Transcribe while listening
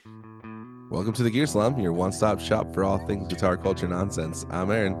Welcome to the Gear Slum, your one-stop shop for all things guitar culture nonsense. I'm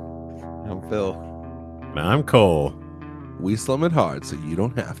Aaron. I'm Phil. And I'm Cole. We slum it hard so you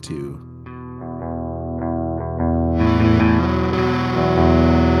don't have to.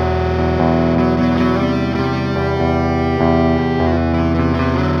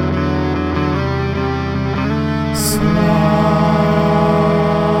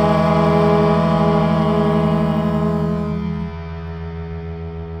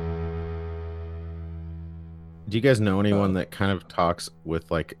 Do you guys know anyone that kind of talks with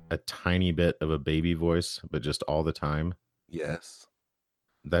like a tiny bit of a baby voice, but just all the time? Yes.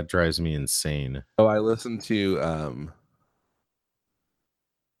 That drives me insane. Oh, I listened to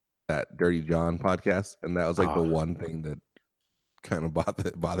that Dirty John podcast, and that was like the one thing that kind of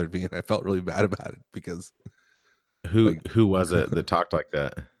bothered me, and I felt really bad about it because who was it that talked like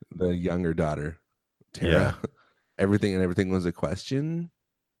that? The younger daughter, Tara. Yeah. Everything was a question.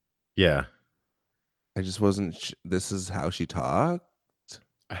 Yeah. I just wasn't. This is how she talked.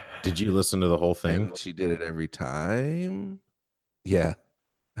 Did you listen to the whole thing? And she did it every time. Yeah,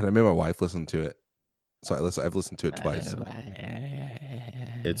 and I made my wife listen to it. So I've listened to it twice.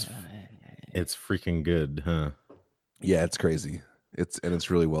 It's freaking good, huh? Yeah, it's crazy. It's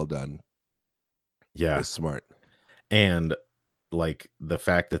really well done. Yeah, it's smart. And like the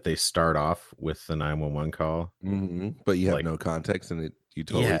fact that they start off with the 911 call, but you have no context, and you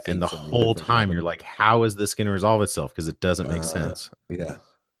totally think and the whole time you're like, how is this going to resolve itself? Because it doesn't make sense. Yeah,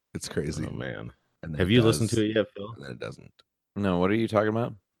 it's crazy. Oh man, have you listened to it yet, Phil? And then it doesn't. No, what are you talking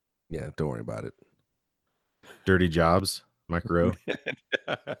about? Yeah, don't worry about it. Dirty Jobs, Mike Rowe,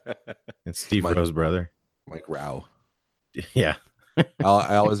 and Steve Rowe's brother, Mike Rowe. Yeah,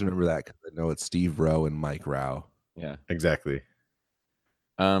 I always remember that because I know it's Steve Rowe and Mike Rowe. Yeah, exactly.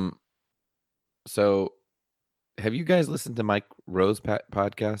 So have you guys listened to Mike Rowe's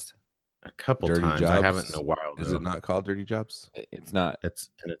podcast? A couple Dirty times. Jobs. I haven't in a while. Is it not called Dirty Jobs? It's not.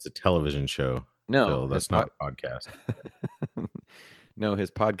 It's a television show. No, Phil, that's not a podcast. No, his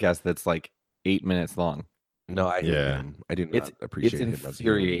podcast that's like 8 minutes long. No, I hate him. I do not appreciate him. It's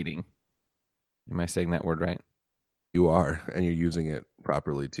infuriating. Am I saying that word right? You are, and you're using it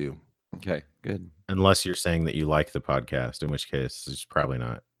properly too. Okay, good. Unless you're saying that you like the podcast, in which case it's probably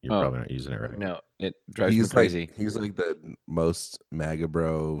not. You're probably not using it right. No, it drives me crazy. He's like the most MAGA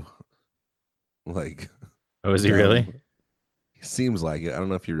bro. Like, oh, is he really? He seems like it. I don't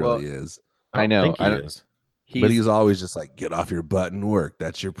know if he really is. I know. I think he is. But he's always just like, get off your butt and work.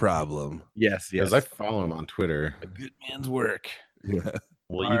 That's your problem. Yes. Because I follow him on Twitter. A good man's work. Yeah.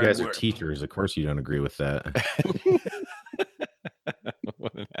 Well, you guys are teachers. Of course you don't agree with that.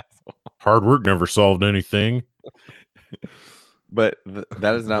 What an asshole. Hard work never solved anything. But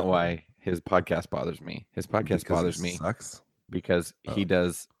that is not why his podcast bothers me. His podcast bothers me because he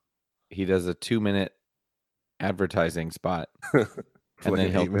does a 2-minute advertising spot. And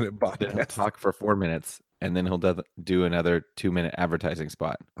then he'll talk for 4 minutes, and then he'll do another 2-minute advertising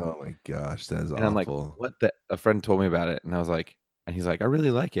spot. Oh my gosh, that is awful. And I'm like, what? A friend told me about it, and I was like, and he's like, I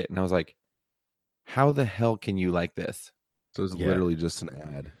really like it, and I was like, how the hell can you like this? So it's literally just an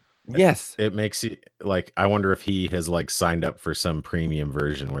ad. Yes, it makes you like. I wonder if he has like signed up for some premium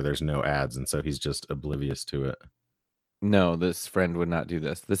version where there's no ads, and so he's just oblivious to it. No, this friend would not do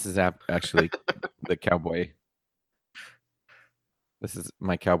this. This is actually the cowboy. This is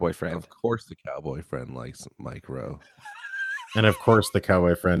my cowboy friend. Of course, the cowboy friend likes Mike Rowe. And of course, the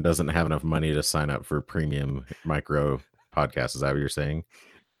cowboy friend doesn't have enough money to sign up for premium Mike Rowe podcast. Is that what you're saying?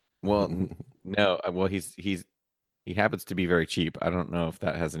 Well, no. Well, he happens to be very cheap. I don't know if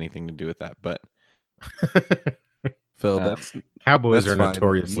that has anything to do with that, but Phil, cowboys are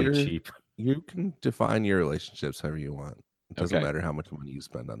notoriously cheap. You can define your relationships however you want. It doesn't matter how much money you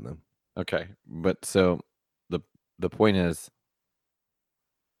spend on them. Okay, but so the point is,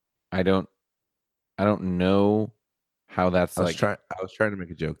 I don't know how that's I was trying to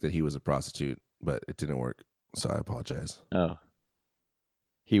make a joke that he was a prostitute, but it didn't work, so I apologize. Oh,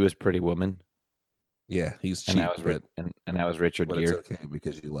 he was Pretty Woman. Yeah, he's cheap, and I was Richard Gere. It's okay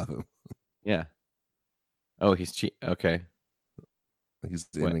because you love him. Yeah. Oh, he's cheap. Okay. He's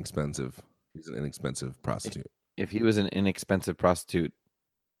inexpensive. He's an inexpensive prostitute. If he was an inexpensive prostitute,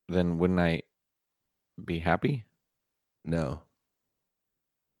 then wouldn't I be happy? No.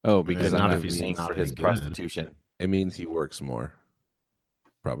 Oh, because I'm not paying for his prostitution. It means he works more.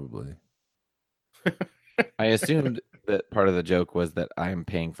 Probably. I assumed that part of the joke was that I'm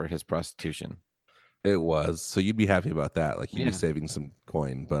paying for his prostitution. It was. So you'd be happy about that. Like you'd be saving some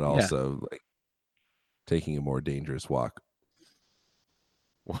coin, but also like taking a more dangerous walk.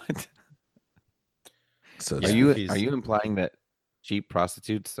 What? So are you implying that cheap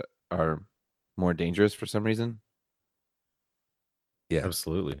prostitutes are more dangerous for some reason. Yeah,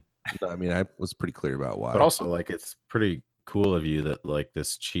 absolutely. I mean, I was pretty clear about why. But also, like, it's pretty cool of you that, like,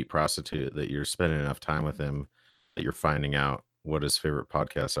 this cheap prostitute, that you're spending enough time with him that you're finding out what his favorite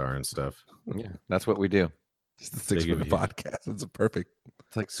podcasts are and stuff. Yeah, that's what we do. Just a 6-minute podcast. It's a perfect.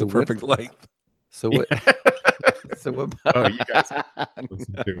 It's like so perfect length. So what? So what? Oh, you guys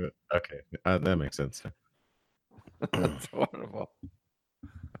listen to it. Okay, that makes sense. That's horrible.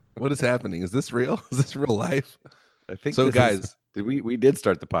 What is happening? Is this real? Is this real life? I think so. Guys, we did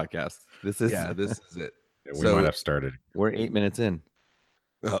start the podcast. This is this is it. Yeah, we might have started. We're 8 minutes in.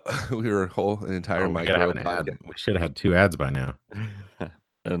 We were an entire micro podcast. We should have had 2 ads by now.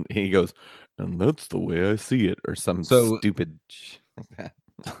 And he goes, and that's the way I see it, or some stupid.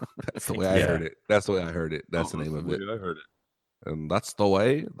 That's the way I heard it. That's the way I heard it. That's the name of it. I heard it. And that's the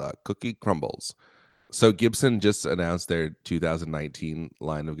way the cookie crumbles. So Gibson just announced their 2019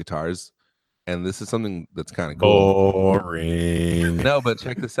 line of guitars, and this is something that's kind of cool. Boring. No, but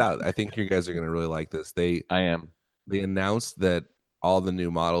check this out. I think you guys are going to really like this. They announced that all the new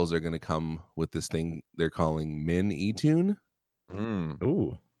models are going to come with this thing they're calling Min eTune.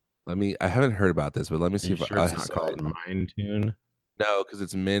 Ooh. I haven't heard about this, but let me see if it's not called Mind Tune. No, because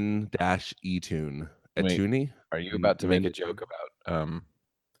it's Min-eTune. Etuni? Are you about to make a joke about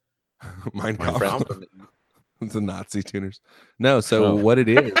Minecraft? It's the Nazi tuners. No, so what it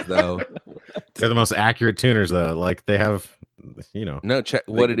is though? They're the most accurate tuners though. Like they have, No, check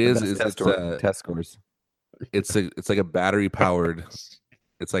what it is it's test scores. It's like a battery powered.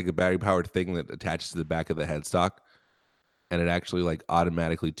 It's like a battery powered thing that attaches to the back of the headstock, and it actually like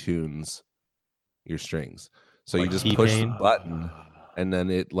automatically tunes your strings. So like you just push the button, and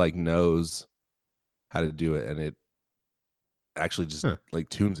then it like knows how to do it, and it actually just like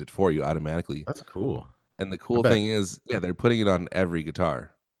tunes it for you automatically. That's cool. And the cool thing is, they're putting it on every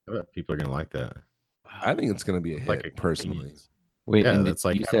guitar. I bet people are gonna like that. I think it's gonna be a hit, personally. Wait, and it's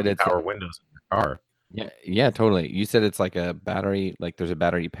like you said it's power windows in your car. Yeah, totally. You said it's like a battery, like there's a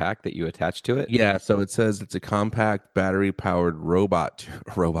battery pack that you attach to it. Yeah, so it says it's a compact battery-powered robot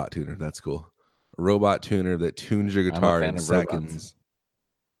tuner. That's cool. A robot tuner that tunes your guitar in seconds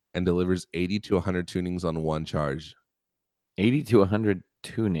and delivers 80 to 100 tunings on one charge. 80 to 100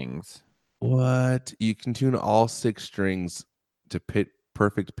 tunings. What? You can tune all 6 strings to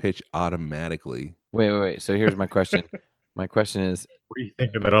perfect pitch automatically. Wait. So here's my question. My question is, were you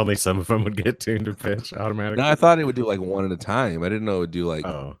thinking that only some of them would get tuned to pitch automatically? No, I thought it would do like one at a time. I didn't know it would do like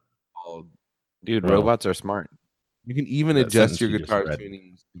dude, robots are smart. You can even adjust your guitar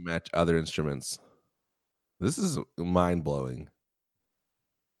tunings to match other instruments. This is mind-blowing.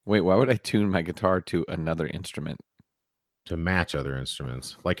 Wait, why would I tune my guitar to another instrument? To match other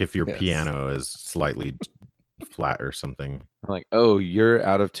instruments. Like if your piano is slightly flat or something. I'm like, oh, you're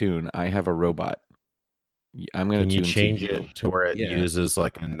out of tune. I have a robot. I'm going to change it to where it uses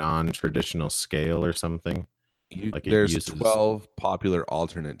like a non-traditional scale or something. There's 12 popular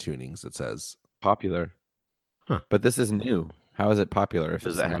alternate tunings, it says. Popular. Huh. But this is new. How is it popular?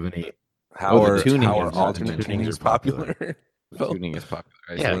 Does it have any? How are alternate tunings popular? Tuning is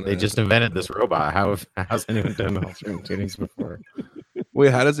popular. Yeah, they just invented this robot. How's anyone done alternate tunings before?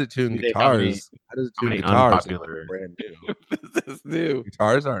 Wait, how does it tune guitars? How does it tune guitars? Brand new. This is new.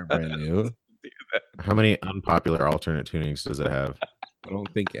 Guitars aren't brand new. How many unpopular alternate tunings does it have? I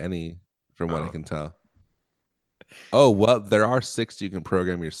don't think any, from what I can tell. Oh, well, there are 6 you can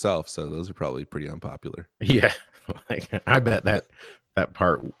program yourself, so those are probably pretty unpopular. Yeah, I bet that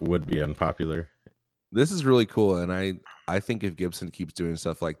part would be unpopular. This is really cool, and I think if Gibson keeps doing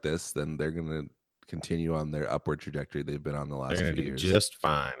stuff like this, then they're going to continue on their upward trajectory they've been on the last few years. Just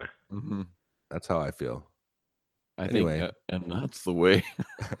fine. Mm-hmm. That's how I feel. Anyway, and that's the way.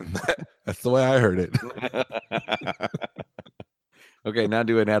 That's the way I heard it. Okay, now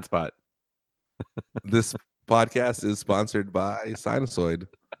do an ad spot. This podcast is sponsored by Sinusoid.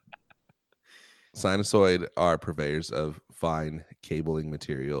 Sinusoid are purveyors of fine cabling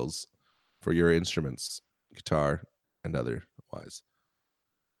materials for your instruments, guitar, and otherwise.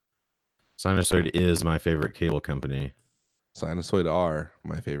 Sinusoid is my favorite cable company. Sinusoid are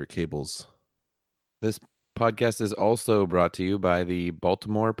my favorite cables. This podcast is also brought to you by the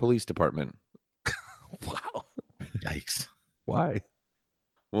Baltimore Police Department. Wow. Yikes. Why?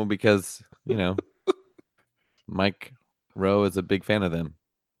 Well, because, Mike Rowe is a big fan of them.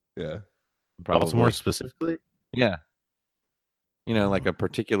 Yeah. Probably. Baltimore specifically? Yeah. Like a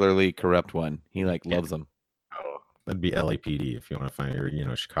particularly corrupt one. He loves them. Oh, that'd be LAPD if you want to find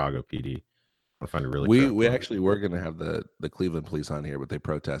your, Chicago PD. I find it really. We actually were going to have the Cleveland police on here, but they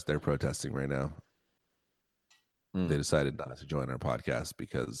protest. They're protesting right now. They decided not to join our podcast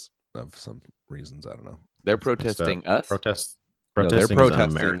because of some reasons. I don't know. They're protesting us. Protesting. No, they're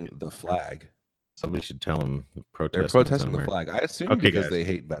protesting the flag. Somebody should tell them they're protesting the flag. I assume because they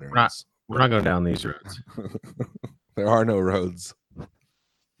hate veterans. We're not going down these roads. There are no roads.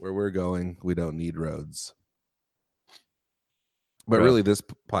 Where we're going, we don't need roads. But really, this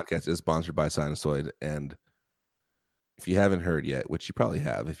podcast is sponsored by Sinusoid. And if you haven't heard yet, which you probably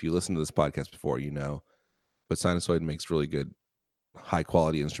have, if you listened to this podcast before, you know, but Sinusoid makes really good,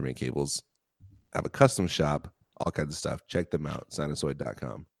 high-quality instrument cables. Have a custom shop, all kinds of stuff. Check them out,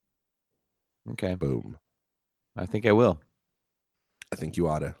 sinusoid.com. Okay. Boom. I think I will. I think you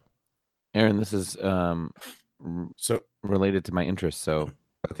ought to. Aaron, this is so related to my interests, so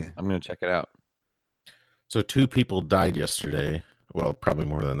okay, I'm going to check it out. So 2 people died yesterday. Well, probably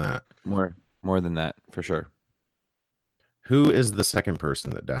more than that. More than that, for sure. Who is the second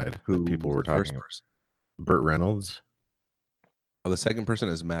person that died? Who people were talking about? Burt Reynolds. Oh, the second person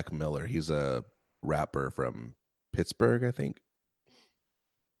is Mac Miller. He's a rapper from Pittsburgh, I think.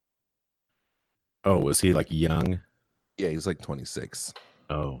 Oh, was he like young? Yeah, he's like 26.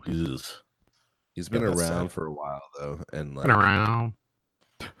 Oh, he's been around for a while though, and like been around.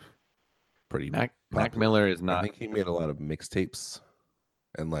 Pretty Mac Miller is not. I think he made a lot of mixtapes,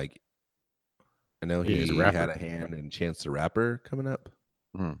 and like I know he had a hand in Chance the Rapper coming up.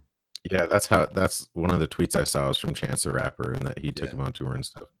 Hmm. Yeah, that's one of the tweets I saw was from Chance the Rapper, and that he took him on tour and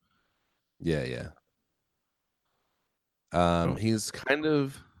stuff. Yeah. He's kind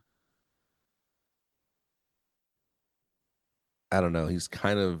of, I don't know. He's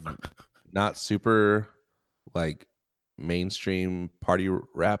kind of not super like mainstream party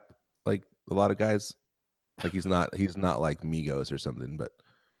rap like a lot of guys. Like he's not like Migos or something, but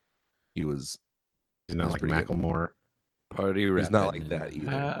he's not like Macklemore. Party rap. He's not like that either.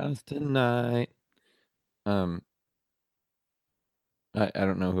 House tonight. I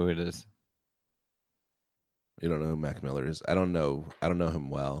don't know who it is. You don't know who Mac Miller is? I don't know him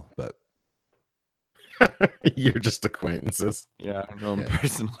well, but you're just acquaintances. Yeah, I don't know him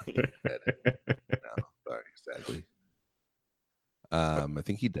personally. No, sorry, exactly. I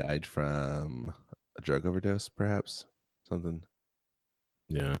think he died from a drug overdose, perhaps something.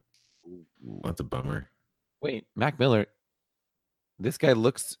 Yeah, that's a bummer. Wait, Mac Miller. This guy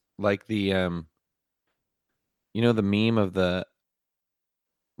looks like the you know the meme of the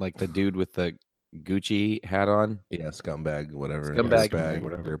dude with the Gucci hat on? Yeah, scumbag, whatever.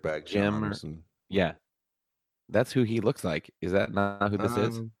 Dirtbag Jim. Yeah. That's who he looks like. Is that not who this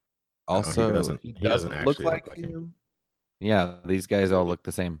is? Also, he doesn't look like him. Yeah, these guys all look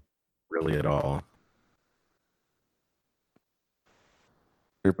the same. Really at all.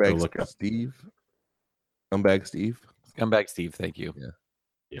 Dirtbag Steve. Scumbag Steve. Scumbag Steve, thank you.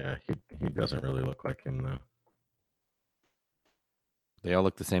 Yeah, he doesn't really look like him though. They all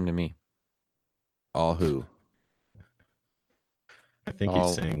look the same to me. All who? I think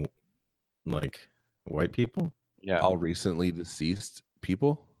he's saying like white people. Yeah. All recently deceased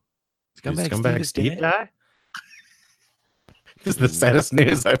people. Scumbag Steve guy? This is the saddest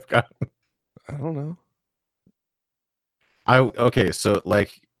news I've gotten. I don't know. Okay, so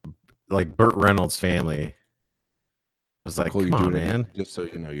like Burt Reynolds' family was like, cool, come on, man. Just so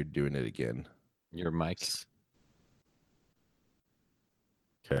you know, you're doing it again. Your mics.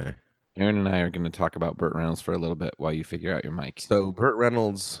 Okay. Aaron and I are going to talk about Burt Reynolds for a little bit while you figure out your mic. So Burt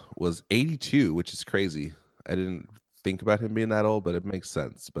Reynolds was 82, which is crazy. I didn't think about him being that old, but it makes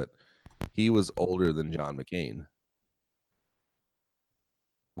sense. But he was older than John McCain.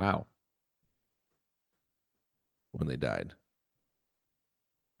 Wow. When they died.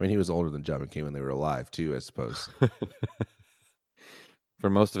 I mean, he was older than John McCain when they were alive, too, I suppose. For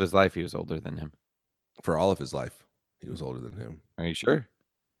most of his life, he was older than him. For all of his life, he was older than him. Are you sure?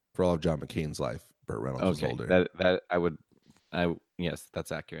 For all of John McCain's life, Burt Reynolds was older. Yes,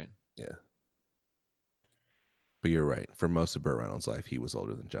 that's accurate. Yeah. But you're right. For most of Burt Reynolds' life, he was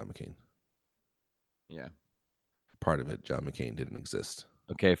older than John McCain. Yeah. Part of it, John McCain didn't exist.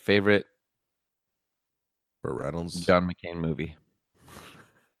 Okay, favorite Burt Reynolds? John McCain movie.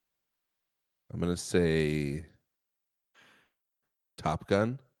 I'm going to say Top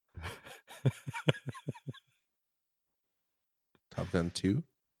Gun. Top Gun 2.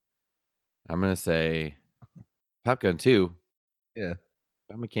 I'm going to say Top Gun 2. Yeah.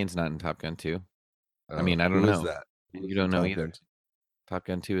 John McCain's not in Top Gun 2. I mean, I don't know. Who is that? You don't know either. Top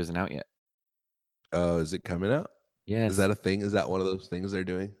Gun 2 isn't out yet. Oh, is it coming out? Yes. Is that a thing? Is that one of those things they're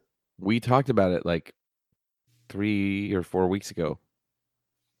doing? We talked about it like 3 or 4 weeks ago.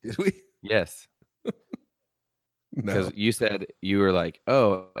 Did we? Yes. Because you said you were like,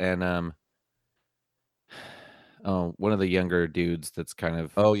 oh, and one of the younger dudes that's kind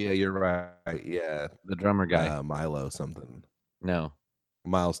of. Oh yeah, you're right. Yeah, the drummer guy. Milo something. No,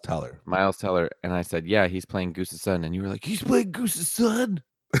 Miles Teller. Miles Teller. And I said, yeah, he's playing Goose's son. And you were like, he's playing Goose's son.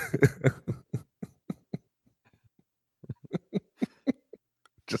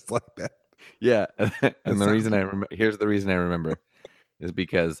 Just like that. Yeah. And the reason here's the reason I remember is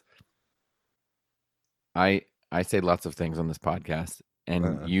because I say lots of things on this podcast,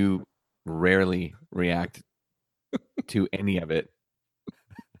 and you rarely react to any of it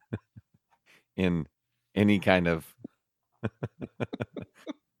in any kind of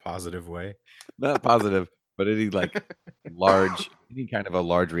positive way. Not positive, but any kind of a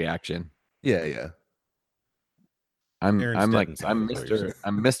large reaction. Yeah. I'm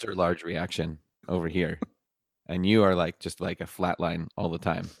Mr. Large Reaction over here. And you are like just like a flat line all the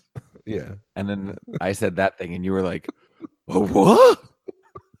time. Yeah. And then I said that thing and you were like, oh, what?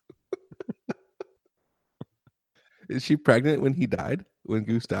 Is she pregnant when he died? When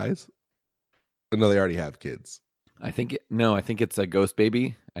Goose dies? Oh, no, they already have kids. I think it's a ghost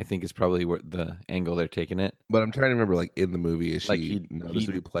baby. I think it's probably where the angle they're taking it. But I'm trying to remember, like in the movie, is she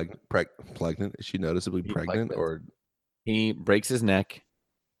noticeably pregnant? Is she noticeably pregnant, or he breaks his neck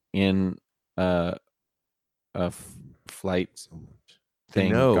in a flight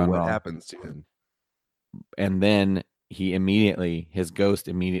thing? What happens to him? And then his ghost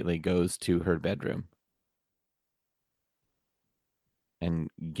immediately goes to her bedroom and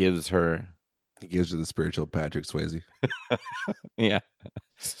gives her. He gives her the spiritual Patrick Swayze. Yeah.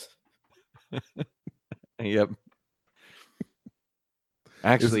 Yep.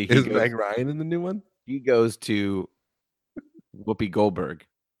 Actually, is Meg Ryan in the new one? He goes to Whoopi Goldberg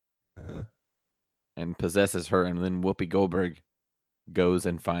and possesses her, and then Whoopi Goldberg goes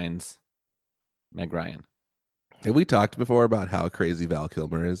and finds Meg Ryan. Have we talked before about how crazy Val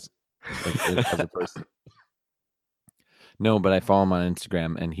Kilmer is as a person? No, but I follow him on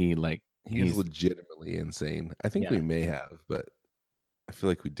Instagram, and he's legitimately insane. I think we may have, but I feel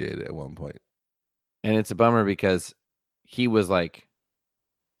like we did at one point. And it's a bummer because he was like,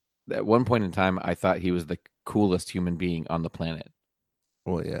 at one point in time, I thought he was the coolest human being on the planet.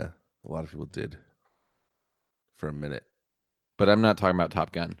 Well, yeah, a lot of people did for a minute. But I'm not talking about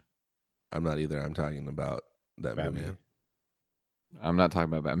Top Gun. I'm not either. I'm talking about that Batman. Movie. I'm not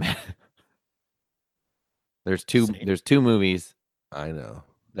talking about Batman. There's two movies. I know.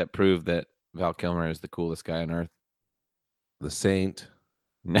 That prove that Val Kilmer is the coolest guy on earth. The Saint.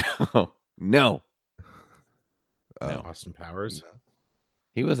 No. No. Austin Powers. No.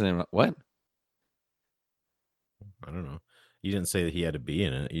 He wasn't in what? I don't know. You didn't say that he had to be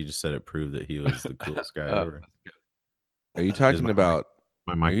in it. You just said it proved that he was the coolest guy ever. Are you talking about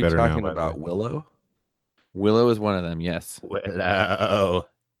my mic? Are you talking about Willow? Willow is one of them. Yes. Willow.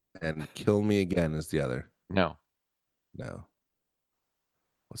 And Kill Me Again is the other. No.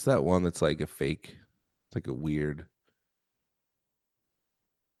 What's that one that's like a fake? It's like a weird.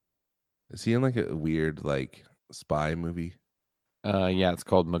 Is he in like a weird like spy movie? Yeah, it's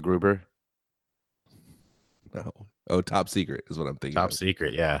called MacGruber. No. Oh, Top Secret is what I'm thinking. Top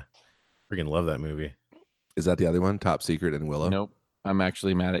Secret, yeah. Freaking love that movie. Is that the other one? Top Secret and Willow? Nope. I'm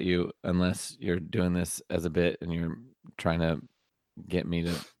actually mad at you unless you're doing this as a bit and you're trying to get me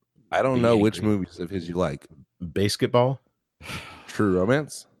to. I don't know which movies of his you like. Basketball? True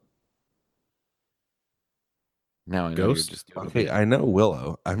Romance? Now I know Ghost? You're just doing okay, I know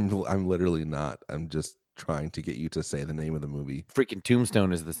Willow. I'm literally not. I'm just trying to get you to say the name of the movie. Freaking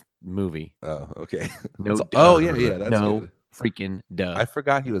Tombstone is this movie. Oh, okay. No. Yeah. That's no good. Freaking duh. I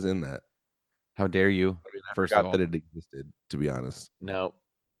forgot he was in that. How dare you? I forgot that it existed. To be honest. No.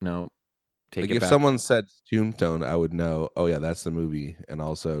 Take it back. If someone said Tombstone, I would know. Oh yeah, that's the movie, and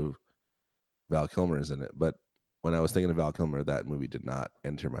also Val Kilmer is in it. But when I was thinking of Val Kilmer, that movie did not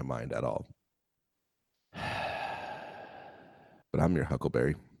enter my mind at all. But I'm your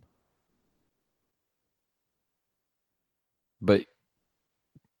Huckleberry. But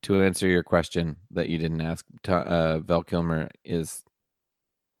to answer your question that you didn't ask, Val Kilmer is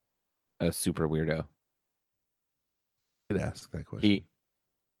a super weirdo. I did ask that question.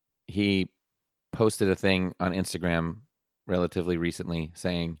 He posted a thing on Instagram relatively recently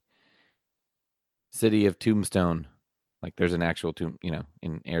saying, "City of Tombstone," like there's an actual tomb,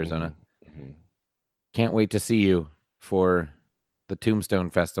 in Arizona. Mm-hmm. Can't wait to see you for the Tombstone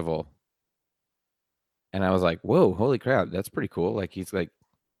Festival. And I was like, whoa, holy crap, that's pretty cool. Like he's like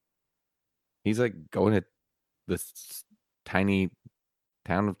going to this tiny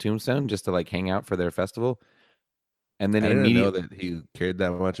town of Tombstone just to like hang out for their festival. And then I didn't know that he cared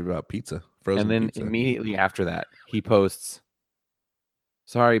that much about pizza. Frozen and then pizza. Immediately after that, he posts,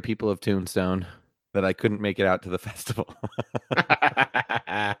 "Sorry, people of Tombstone, that I couldn't make it out to the festival.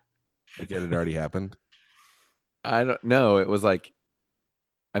 Again, it already happened. I don't know. It was like,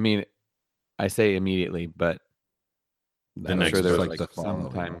 I mean, I say immediately, but I'm sure there was like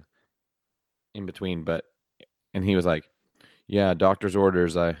some time in between. And he was like, "Yeah, doctor's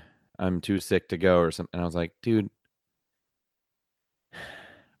orders. I'm too sick to go or something." And I was like, "Dude."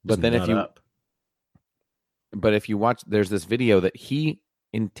 But then if you watch, there's this video that he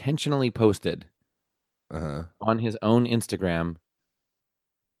intentionally posted on his own Instagram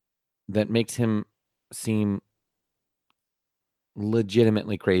that makes him seem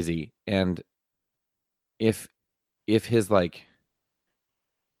legitimately crazy. And if his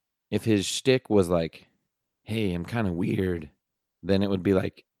shtick was like, "Hey, I'm kind of weird," then it would be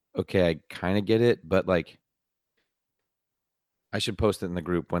like, okay, I kind of get it, but like, I should post it in the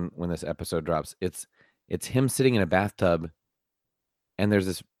group when this episode drops. It's him sitting in a bathtub, and there's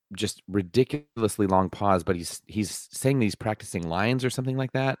this just ridiculously long pause, but he's saying that he's practicing lines or something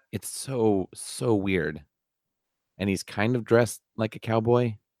like that. It's so weird, and he's kind of dressed like a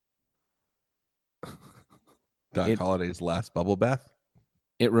cowboy. Doc Holliday's last bubble bath.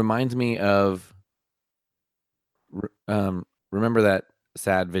 It reminds me of remember that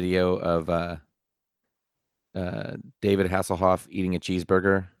sad video of David Hasselhoff eating a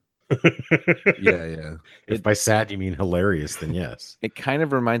cheeseburger? Yeah. If by sad you mean hilarious, then yes. It kind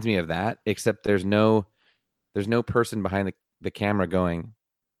of reminds me of that, except there's no person behind the camera going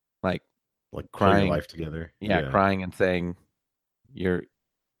like crying, pull your life together. Yeah, crying and saying, "You're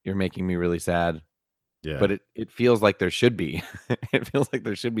making me really sad." Yeah. But it feels like there should be. It feels like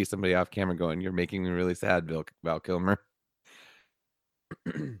there should be somebody off camera going, "You're making me really sad, Val Kilmer."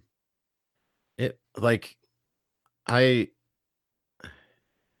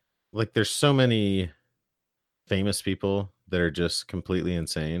 There's so many famous people that are just completely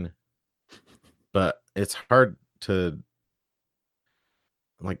insane, but it's hard to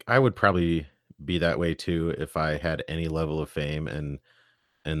I would probably be that way too if I had any level of fame and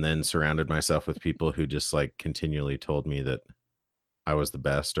then surrounded myself with people who just continually told me that I was the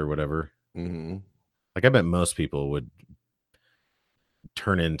best or whatever. Mm-hmm. I bet most people would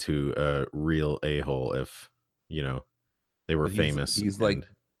turn into a real a-hole if they were famous. He's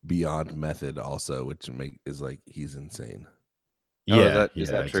beyond method also, which is he's insane. Yeah, is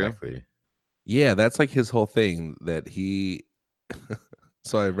that true? Exactly. Yeah, that's his whole thing that he.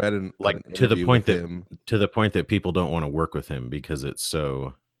 So I read an to the point that people don't want to work with him because it's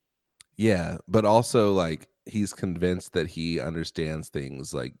so. Yeah, but also he's convinced that he understands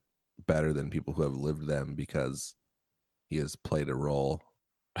things better than people who have lived them because he has played a role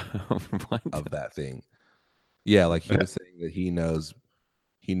of that thing. Yeah, he was saying that he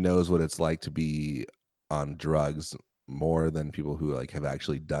knows what it's like to be on drugs more than people who have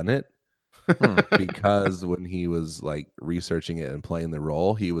actually done it. Because when he was researching it and playing the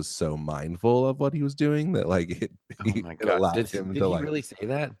role, he was so mindful of what he was doing that it allowed him to he really say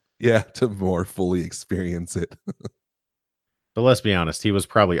that? Yeah, to more fully experience it. But let's be honest, he was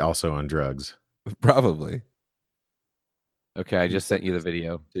probably also on drugs. Probably. Okay, I just sent you the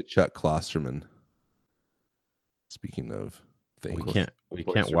video to Chuck Klosterman. Speaking of things, we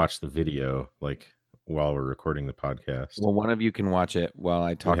can't watch the video while we're recording the podcast. Well, one of you can watch it while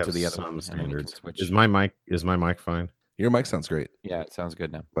I talk to the other one. Standards. Is my mic fine? Your mic sounds great. Yeah, it sounds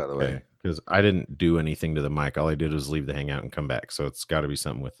good now. By the way, because I didn't do anything to the mic. All I did was leave the Hangout and come back. So it's got to be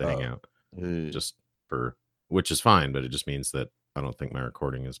something with the Hangout, which is fine. But it just means that I don't think my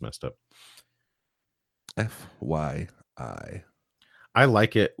recording is messed up. FYI, I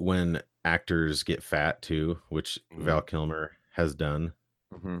like it when actors get fat too, which Val Kilmer has done.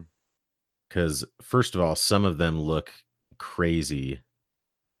 Because first of all, some of them look crazy.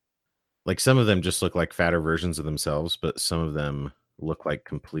 Some of them just look like fatter versions of themselves, but some of them look like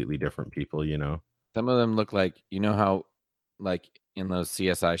completely different people, Some of them look like, how in those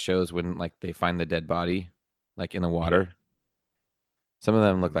CSI shows when they find the dead body in the water. Yeah. Some of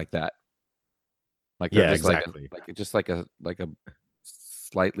them look like that. Exactly. Just like a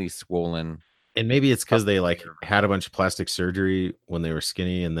slightly swollen. And maybe it's because they had a bunch of plastic surgery when they were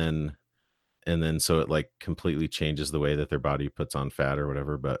skinny, and then so it completely changes the way that their body puts on fat or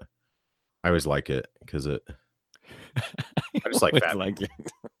whatever. But I always like it because I just like fat. Like it.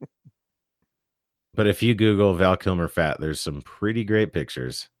 But if you Google Val Kilmer fat, there's some pretty great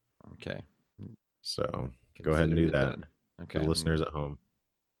pictures. Okay. So go ahead and do that. Okay. For the listeners at home.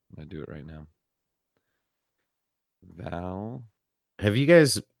 I'm gonna do it right now. Val. Have you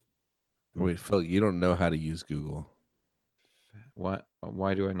guys? Wait, Phil, you don't know how to use Google. What?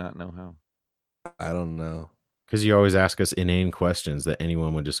 Why do I not know how? I don't know. Because you always ask us inane questions that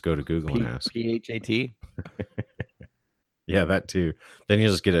anyone would just go to Google and ask. PHAT? Yeah, that too. Then you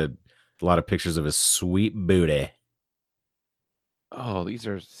just get a lot of pictures of his sweet booty. Oh, these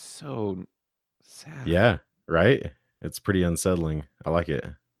are so sad. Yeah, right? It's pretty unsettling. I like it.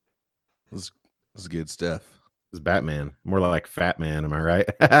 This is good stuff. It's Batman. More like Fat Man, am I right?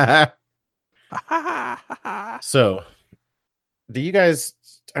 So, do you guys...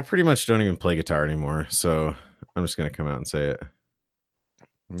 I pretty much don't even play guitar anymore, so I'm just going to come out and say it.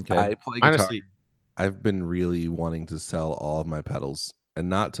 Okay. I play guitar. Honestly, I've been really wanting to sell all of my pedals, and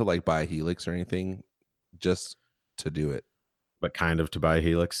not to like buy a Helix or anything, just to do it. But kind of to buy a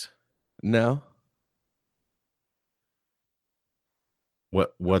Helix? No.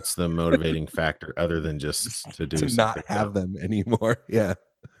 What's the motivating factor other than just to do to not have them anymore? Yeah.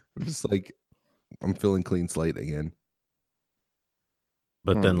 I'm just like, I'm feeling clean slate again.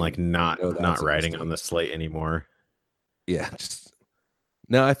 But then like not riding on the slate anymore. Yeah, just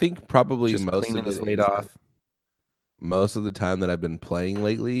no, I think probably just most of the slate off. Most of the time that I've been playing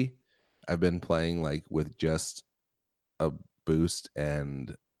lately, I've been playing like with just a boost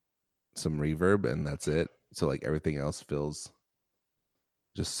and some reverb, and that's it. So like everything else feels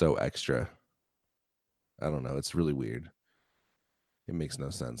just so extra. I don't know. It's really weird. It makes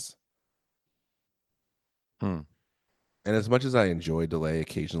no sense. And as much as I enjoy delay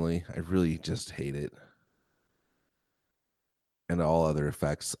occasionally, I really just hate it. And all other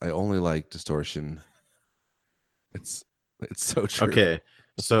effects. I only like distortion. It's so true. Okay.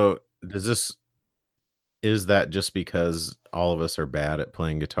 So is that just because all of us are bad at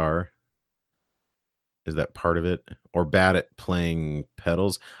playing guitar? Is that part of it? Or bad at playing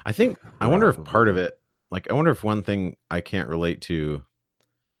pedals? I wonder if part of it, like I wonder if one thing I can't relate to,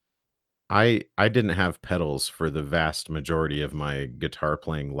 I didn't have pedals for the vast majority of my guitar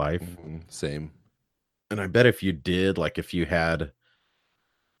playing life. Same. And I bet if you did, like if you had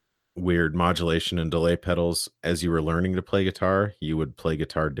weird modulation and delay pedals as you were learning to play guitar, you would play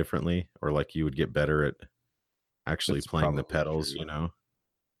guitar differently, or like you would get better at actually playing the pedals, true. You know?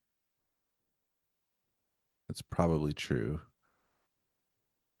 That's probably true.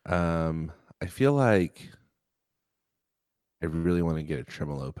 I feel like I really want to get a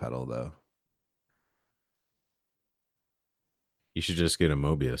tremolo pedal though. You should just get a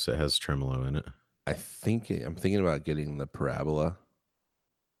Mobius. It has tremolo in it. I'm thinking about getting the Parabola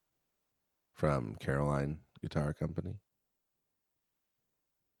from Caroline Guitar Company.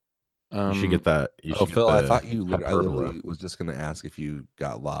 You should get that. Phil, I thought I literally was just going to ask if you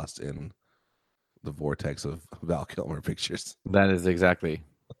got lost in the vortex of Val Kilmer pictures. That is exactly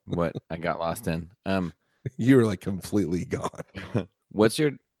what I got lost in. You were like completely gone.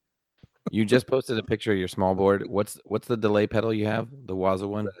 You just posted a picture of your small board. What's the delay pedal you have? The Waza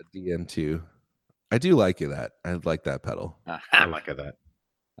one? The DN2. I do like that. I like that pedal. I like that.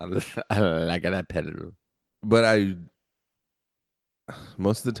 I like that pedal. But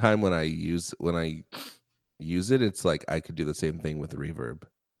most of the time when I use it, it's like I could do the same thing with reverb.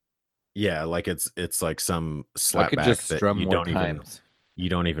 Yeah, like it's like some slapback that you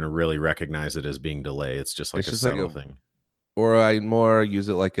don't even really recognize it as being delay. It's just like a subtle thing. Or I more use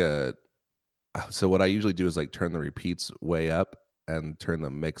it like so what I usually do is like turn the repeats way up and turn the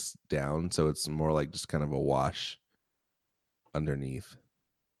mix down, so it's more like just kind of a wash underneath,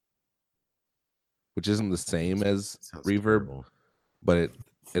 which isn't the same as reverb, terrible. But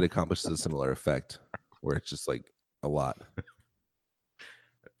it accomplishes a similar effect where it's just like a lot.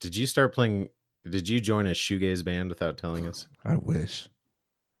 Did you join a shoegaze band without telling us? I wish.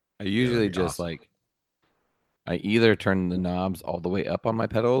 I usually just awesome. I either turn the knobs all the way up on my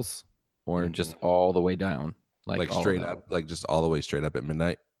pedals or just all the way down. Like straight up, like just all the way straight up at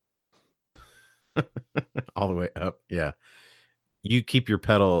midnight. All the way up, yeah. You keep your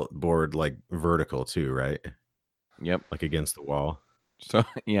pedal board like vertical too, right? Yep. Like against the wall. So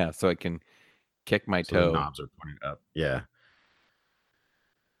yeah, so I can kick my toe. The knobs are pointed up. Yeah.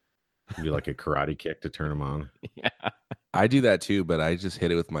 Do like a karate kick to turn them on. Yeah. I do that too, but I just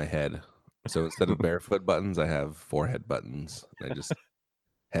hit it with my head. So instead of barefoot buttons, I have forehead buttons. And I just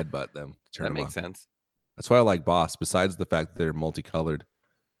headbutt them. That makes sense. That's why I like Boss. Besides the fact that they're multicolored,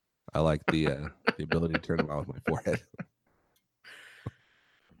 I like the ability to turn them on with my forehead.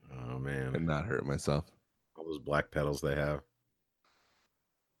 Oh man, and not hurt myself. All those black pedals they have.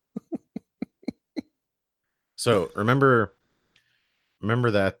 So remember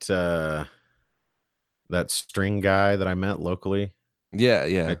that that string guy that I met locally?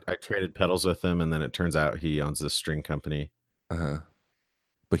 Yeah. I traded pedals with him, and then it turns out he owns this string company.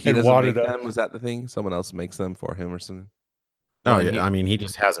 But he doesn't make them. Was that the thing? Someone else makes them for him or something? Oh yeah, I mean he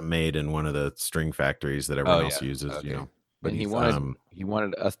just has them made in one of the string factories that everyone else uses. Okay. You know, but he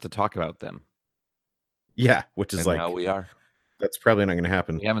wanted us to talk about them. Yeah, which is and like now we are. That's probably not going to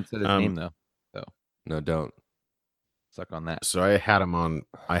happen. We haven't said his name though, so no, don't suck on that. So I had him on.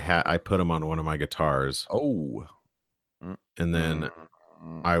 I put him on one of my guitars. Oh, and then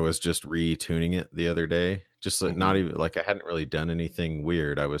I was just retuning it the other day. Just like, not even like I hadn't really done anything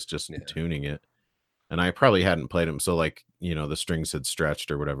weird. I was just tuning it, and I probably hadn't played him. So like the strings had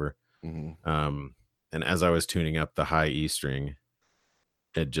stretched or whatever. And as I was tuning up the high E string,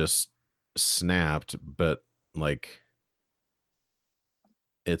 it just snapped, but like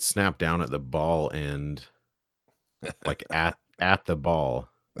it snapped down at the ball end, like at the ball,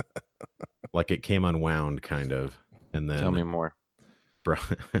 like it came unwound kind of. And then tell me more, bro.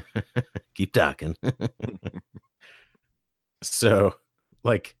 Keep talking. So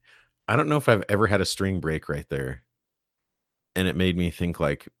like I don't know if I've ever had a string break right there, and it made me think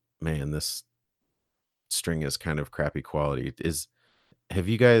like, man, this string is kind of crappy quality. Have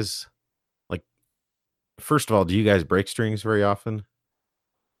you guys, like, first of all, do you guys break strings very often?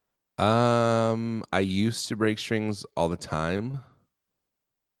 I used to break strings all the time,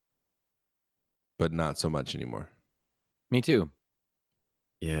 but not so much anymore. Me too.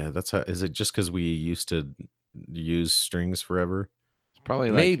 Yeah, that's how. Is it just because we used to use strings forever? It's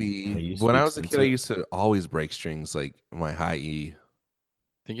probably maybe when I was a kid, I used to always break strings, like my high E.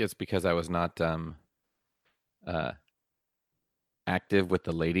 I think it's because I was not active with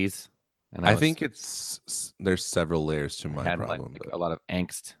the ladies, and I think there's several layers to my problem. Like a lot of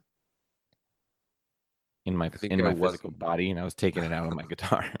angst in my physical body, and I was taking it out on my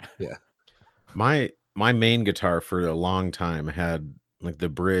guitar. Yeah, my main guitar for a long time had like the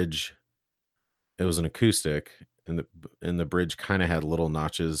bridge. It was an acoustic, and the bridge kind of had little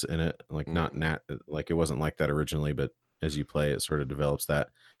notches in it, like not like it wasn't like that originally, but as you play, it sort of develops that.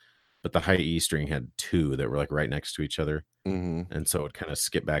 But the high E string had two that were like right next to each other, and so it kind of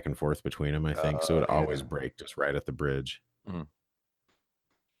skip back and forth between them. I think so. It always break just right at the bridge.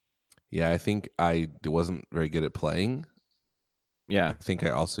 Yeah, I think I wasn't very good at playing. Yeah, I think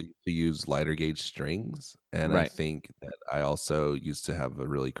I also used to use lighter gauge strings, and I think that I also used to have a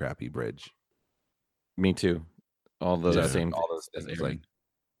really crappy bridge. Me too. All those things like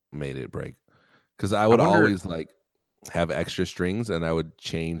made it break, because I would always like have extra strings, and I would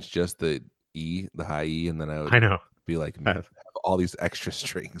change just the high E, and then I would be like have all these extra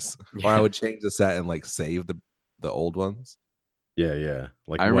strings, or I would change the set and like save the old ones. Yeah.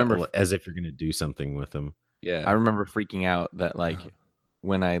 Like I remember as if you're gonna do something with them. Yeah, I remember freaking out that like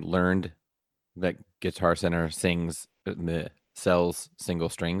when I learned that Guitar Center sells single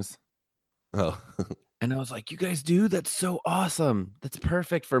strings. Oh. And I was like, "You guys do? That's so awesome! That's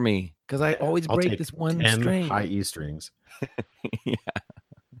perfect for me because I always break this one string, high E strings." Yeah.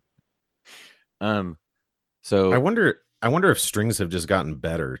 So I wonder if strings have just gotten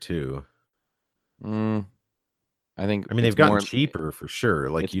better too. I mean, they've gotten cheaper for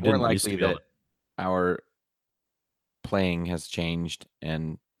sure. Like you didn't used to be able to... our playing has changed,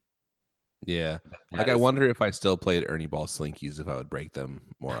 and yeah, like I wonder if I still played Ernie Ball Slinkies, if I would break them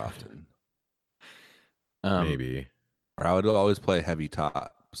more often. Maybe, or I would always play heavy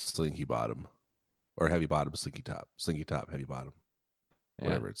top, slinky bottom, or heavy bottom, slinky top, heavy bottom,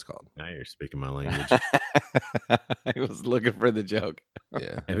 whatever it's called. Now you're speaking my language. I was looking for the joke.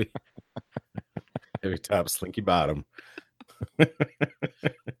 Yeah, heavy top, slinky bottom. That's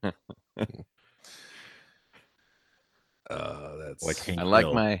like Hank Hill.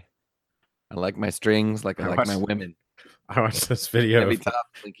 I like my strings like I like my women. I watched this video heavy top,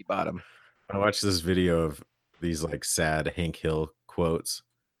 slinky bottom. I watched this video of these like sad Hank Hill quotes,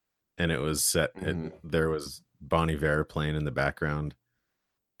 and it was set. There was Bon Iver playing in the background,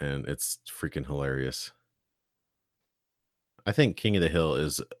 and it's freaking hilarious. I think King of the Hill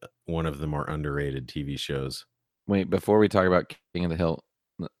is one of the more underrated TV shows. Wait, before we talk about King of the Hill,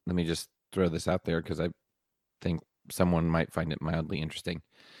 let me just throw this out there because I think someone might find it mildly interesting.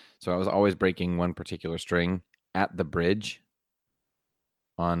 So I was always breaking one particular string at the bridge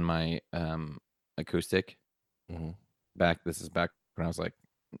on my acoustic. This is back when I was like,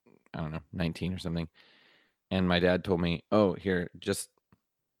 I don't know, 19 or something. And my dad told me, "Oh, here, just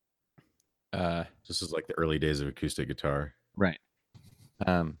this is like the early days of acoustic guitar." Right.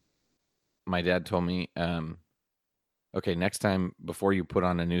 My dad told me, okay, next time before you put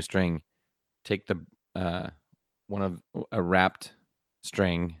on a new string, take the one of a wrapped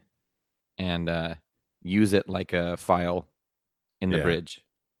string and use it like a file in the bridge.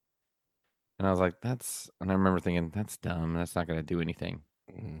 And I was like, and I remember thinking, that's dumb. That's not going to do anything.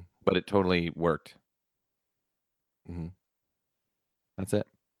 But it totally worked. That's it.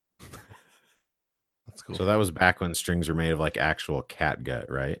 That's cool. So that was back when strings were made of like actual cat gut,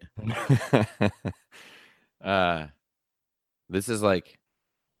 right? This is like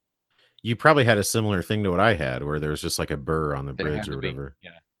you probably had a similar thing to what I had, where there was just like a burr on the bridge or whatever.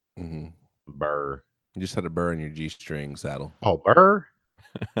 Yeah. Mm-hmm. Burr. You just had a burr in your G-string saddle. Oh, burr.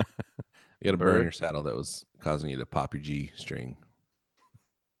 You had a burr in your saddle that was causing you to pop your G-string.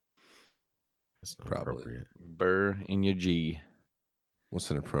 That's not appropriate. Burr in your G. What's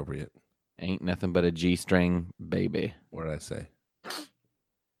inappropriate? Ain't nothing but a G-string, baby. What did I say?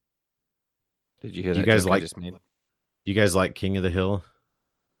 Did you hear you that guys joke like? I just made? You guys like King of the Hill?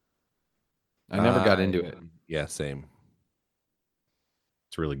 I never got into it. Yeah, same.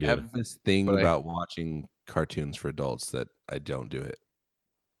 It's really good. I have this thing about watching cartoons for adults that I don't do it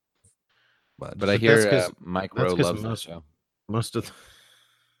much. But I hear Mike Rowe loves that show. Most of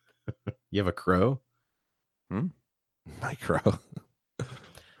you have a crow? Mike Rowe.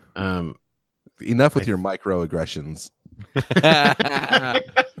 Enough with your microaggressions.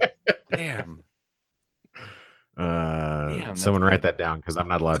 Damn. Someone write that down because I'm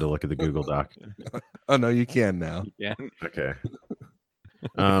not allowed to look at the Google Doc. Oh no, you can now. You can. Okay.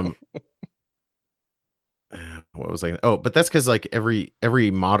 What was I? Oh, but that's because like every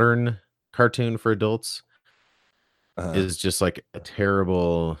modern cartoon for adults is just like a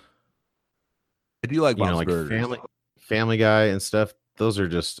terrible. I do like Bob's Burgers. Family Guy and stuff. Those are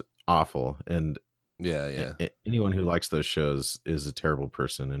just awful. And yeah. Anyone who likes those shows is a terrible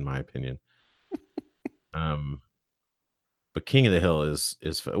person, in my opinion. But King of the Hill is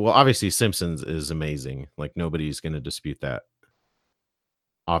well, obviously Simpsons is amazing. Like nobody's going to dispute that.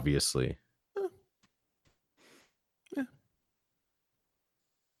 Obviously. Yeah.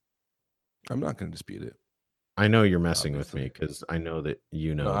 I'm not going to dispute it. I know you're messing with me because I know that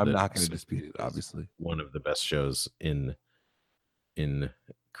you know. No, I'm not going to dispute it. Obviously, one of the best shows in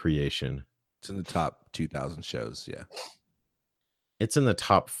creation. It's in the top 2,000 shows. Yeah, it's in the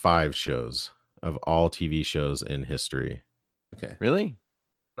top 5 shows of all TV shows in history. Okay, really?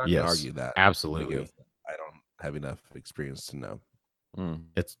 I'm not going to argue that. Absolutely. I don't have enough experience to know.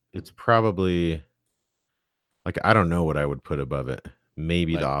 It's probably like I don't know what I would put above it.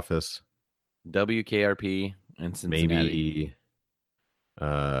 Maybe The Office, WKRP, and Cincinnati. Maybe.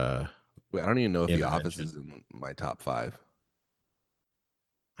 Wait, I don't even know if The Office is in my top 5.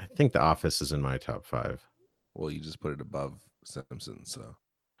 I think The Office is in my top 5. Well, you just put it above Simpsons, so.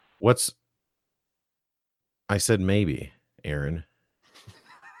 I said maybe, Aaron.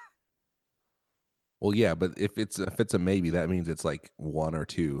 Well, yeah, but if it's a maybe, that means it's like 1 or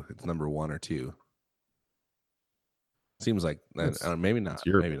 2. It's number 1 or 2. Seems like maybe not.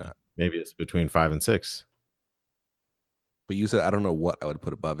 Maybe not. Maybe it's between 5 and 6. But you said I don't know what I would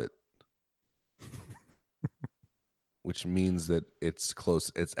put above it. Which means that it's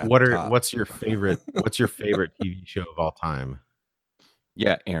close. It's at the top. What's your favorite TV show of all time?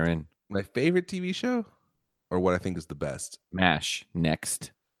 Yeah, Aaron. My favorite TV show, or what I think is the best? MASH.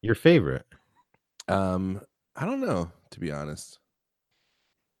 Next. Your favorite? I don't know, to be honest.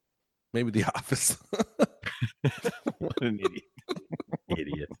 Maybe The Office. What an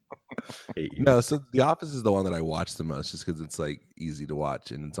idiot. No, so The Office is the one that I watch the most, just because it's like easy to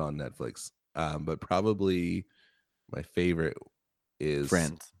watch and it's on Netflix. But probably my favorite is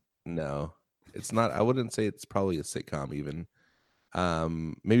Friends. No, it's not. I wouldn't say it's probably a sitcom even.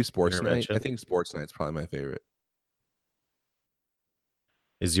 Maybe Sports Night. I think Sports Night's probably my favorite.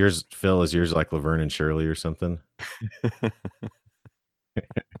 Is yours, Phil? Is yours like Laverne and Shirley or something?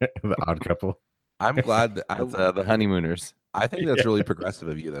 The Odd Couple. I'm glad that the Honeymooners. I think that's really progressive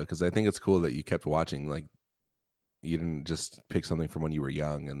of you, though, because I think it's cool that you kept watching. Like, you didn't just pick something from when you were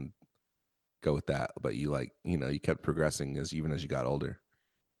young and go with that, but you you kept progressing even as you got older.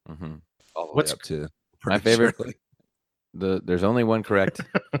 Mm-hmm. All the way up to my favorite. There's only one correct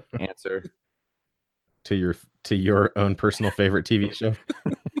answer. To your own personal favorite TV show.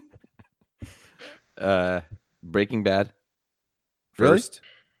 Breaking Bad. First?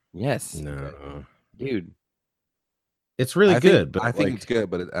 Really? Yes. No, dude. It's really good, but I think it's good,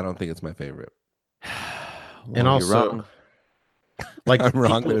 but I don't think it's my favorite. Well, and also, you're wrong. Like I'm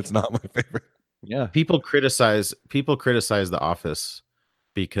wrong, but it's not my favorite. Yeah. People criticize The Office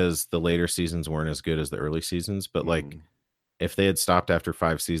because the later seasons weren't as good as the early seasons, but like if they had stopped after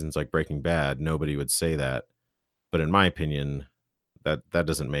 5 seasons like Breaking Bad, nobody would say that. But in my opinion, that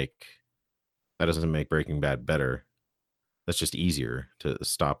doesn't make Breaking Bad better. That's just easier to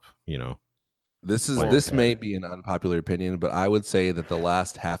stop, This may be an unpopular opinion, but I would say that the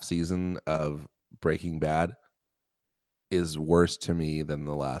last half season of Breaking Bad is worse to me than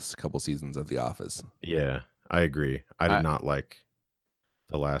the last couple seasons of The Office. Yeah, I agree. I did not like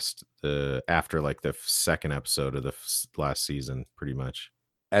after like the second episode of the last season, pretty much.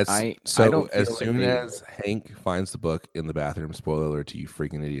 As soon as Hank finds the book in the bathroom, spoiler alert to you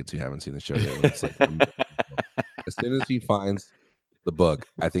freaking idiots who haven't seen the show yet. It's like as soon as he finds the book,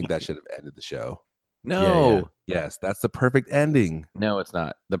 I think that should have ended the show. No. Yes, that's the perfect ending. No, it's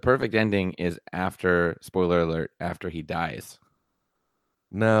not. The perfect ending is after, spoiler alert, after he dies.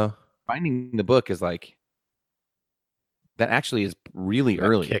 No. Finding the book is like, that actually is really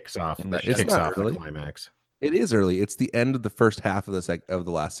early. Kicks off the climax. It is early. It's the end of the first half of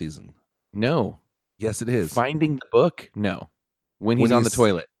the last season. No. Yes, it is. Finding the book? No. When he's on the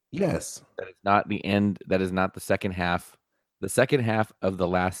toilet. Yes. That is not the end. That is not the second half. The second half of the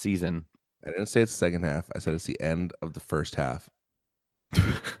last season. I didn't say it's the second half. I said it's the end of the first half.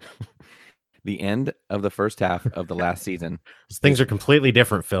 The end of the first half of the last season. Things are completely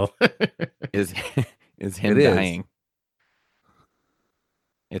different, Phil. is him dying.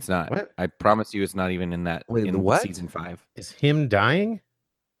 It's not. What? I promise you it's not even in that. Wait, in what? Season 5. Is him dying?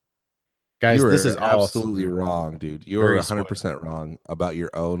 Guys, this is absolutely wrong, dude. You are 100% wrong about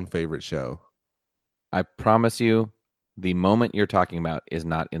your own favorite show. I promise you, the moment you're talking about is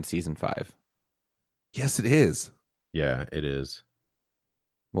not in Season 5. Yes, it is. Yeah, it is.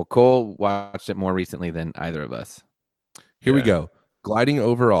 Well, Cole watched it more recently than either of us. Here we go. Gliding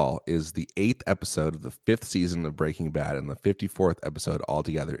Overall is the 8th episode of the 5th season of Breaking Bad and the 54th episode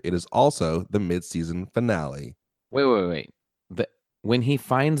altogether. It is also the mid-season finale. Wait. When he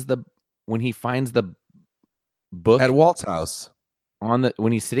finds the book at Walt's house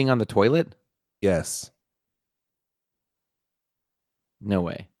when he's sitting on the toilet? Yes. No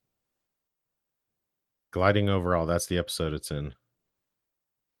way. Gliding Overall, that's the episode it's in.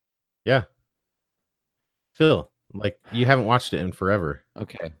 Yeah. Phil, like, you haven't watched it in forever.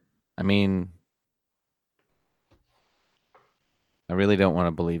 Okay. I mean, I really don't want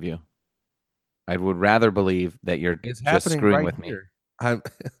to believe you. I would rather believe that you're just screwing with me.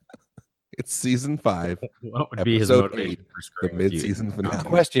 It's season 5. What would be his motivation for screwing with you? The mid-season finale.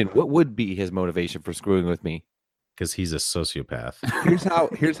 Question: what would be his motivation for screwing with me? Because he's a sociopath.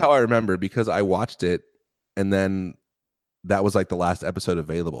 Here's how I remember, because I watched it, and then that was like the last episode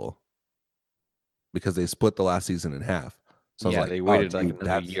available, because they split the last season in half. So I was like, they waited like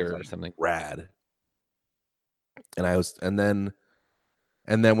another year or something. Rad. And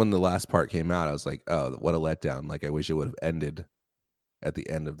then when the last part came out, I was like, oh, what a letdown. Like, I wish it would have ended at the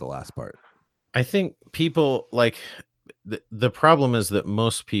end of the last part. I think people, like, the problem is that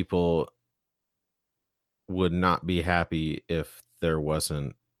most people would not be happy if there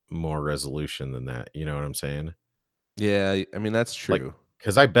wasn't more resolution than that. You know what I'm saying? Yeah, I mean, that's true. Like,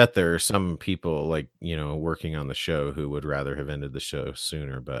 because I bet there are some people, like, you know, working on the show who would rather have ended the show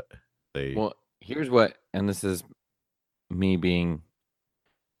sooner, but they... Well, here's what, and this is me being...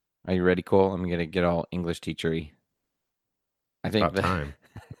 Are you ready, Cole? I'm going to get all English teachery. I think time.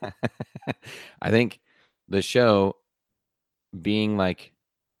 I think the show being like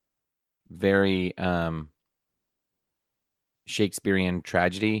very Shakespearean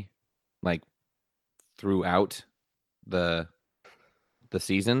tragedy, like throughout the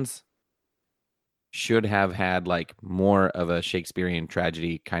seasons, should have had like more of a Shakespearean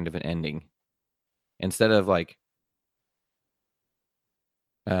tragedy kind of an ending, instead of like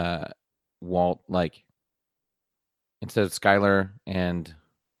Walt, like, instead of Skylar and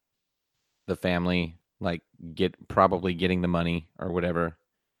the family like probably getting the money or whatever.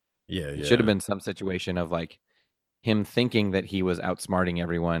 Yeah, it should have been some situation of like him thinking that he was outsmarting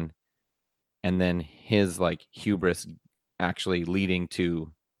everyone, and then his like hubris actually leading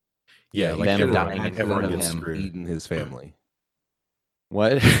to like them dying in front of him, eating his family.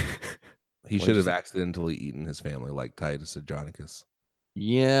 What? He should have accidentally eaten his family, like Titus Andronicus.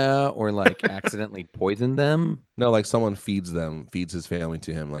 Yeah, or like accidentally poisoned them. No, like someone feeds his family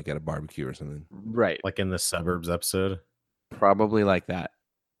to him, like at a barbecue or something. Right. Like in the Suburbs episode? Probably like that.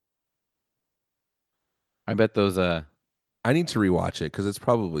 I bet those I need to rewatch it, because it's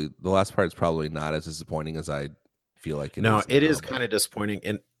probably, the last part is probably not as disappointing as I feel like it is. No, it is kind of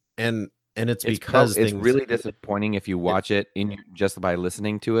disappointing, and it's because it's really disappointing if you watch it just by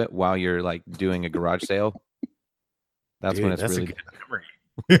listening to it while you're like doing a garage sale. That's when it's really good memory.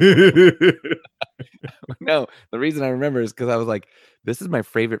 No, the reason I remember is because I was like, this is my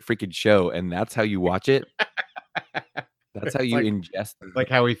favorite freaking show, and that's how you watch it. That's how you ingest. Like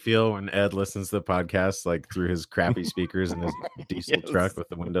how we feel when Ed listens to the podcast, like through his crappy speakers in his diesel truck with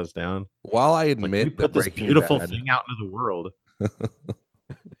the windows down. While I admit like, put this beautiful thing out into the world.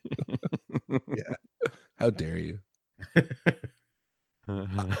 Yeah. How dare you?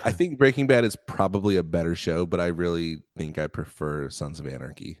 I think Breaking Bad is probably a better show, but I really think I prefer Sons of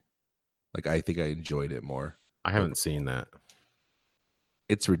Anarchy. Like, I think I enjoyed it more. I haven't seen that.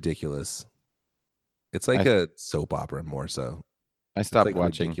 It's ridiculous. It's like a soap opera more so. I stopped like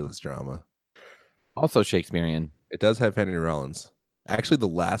watching. Ridiculous drama. Also Shakespearean. It does have Henry Rollins. Actually, the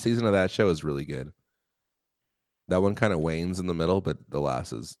last season of that show is really good. That one kind of wanes in the middle, but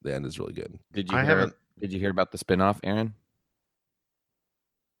the end is really good. Did you hear about the spinoff, Aaron?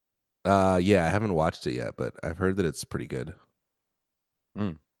 Yeah, I haven't watched it yet, but I've heard that it's pretty good.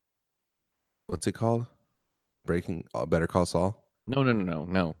 What's it called? Better Call Saul? No. I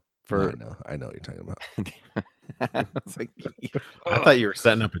know what you're talking about. I was like, I thought you were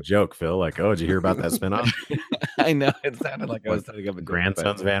setting up a joke, Phil. Like, oh, did you hear about that spinoff? I know it sounded like I was setting up a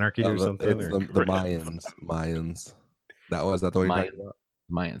Grandsons of Anarchy or something. It's the Mayans. That the one you're talking about?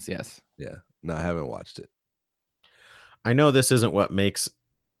 Mayans, yes. Yeah. No, I haven't watched it. I know this isn't what makes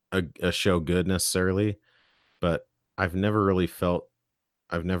a show good necessarily, but I've never really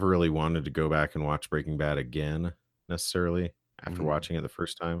wanted to go back and watch Breaking Bad again necessarily after watching it the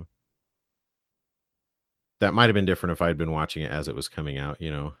first time. That might have been different if I'd been watching it as it was coming out,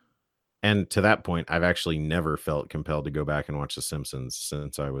 And to that point, I've actually never felt compelled to go back and watch The Simpsons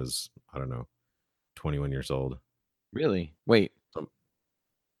since I was, 21 years old. Really? Wait.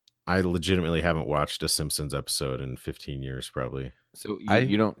 I legitimately haven't watched a Simpsons episode in 15 years, probably. So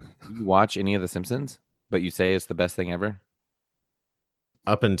you don't watch any of The Simpsons, but you say it's the best thing ever?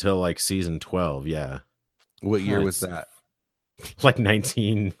 Up until like season 12, yeah. What year was that? Like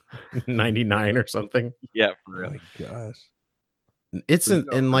 1999 or something. Yeah, for real. Oh my gosh. It's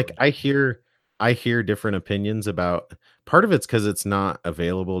and like I hear different opinions about. Part of it's because it's not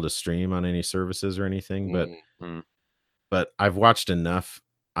available to stream on any services or anything, but I've watched enough.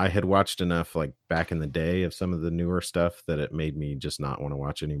 I had watched enough like back in the day of some of the newer stuff that it made me just not want to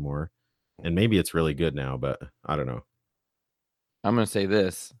watch anymore. And maybe it's really good now, but I don't know. I'm gonna say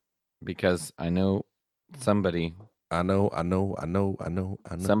this because I know somebody. I know.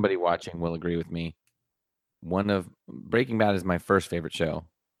 Somebody watching will agree with me. Breaking Bad is my first favorite show,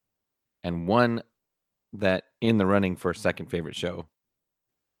 and one that in the running for second favorite show.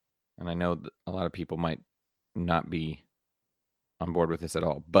 And I know that a lot of people might not be on board with this at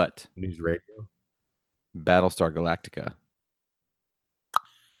all, but News Radio, Battlestar Galactica,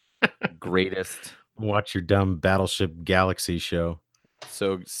 greatest. Watch your dumb Battleship Galaxy show.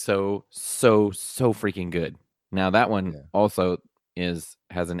 So freaking good. Now that one also has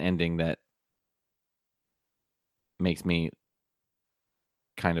an ending that makes me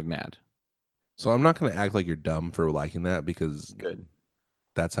kind of mad. So I'm not going to act like you're dumb for liking that because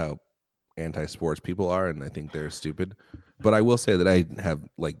that's how anti-sports people are, and I think they're stupid. But I will say that I have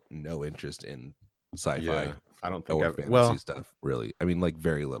like no interest in sci-fi. Yeah, I don't think or fantasy stuff really. I mean, like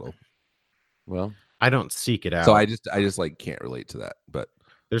very little. Well, I don't seek it out. So I just like can't relate to that. But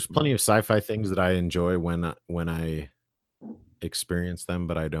there's plenty of sci-fi things that I enjoy when I experience them,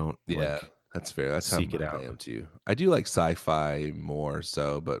 but I don't. Yeah, that's fair. That's seek how it out. I am too. I do like sci-fi more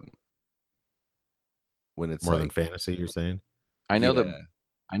so, but when it's more than fantasy, you're saying? I know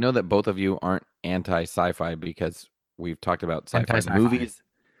that both of you aren't anti-sci-fi because we've talked about sci-fi movies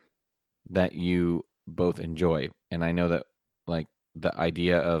that you both enjoy, and I know that like the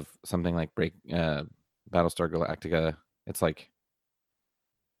idea of something like Battlestar Galactica, it's like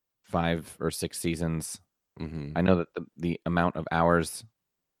 5 or 6 seasons. I know that the amount of hours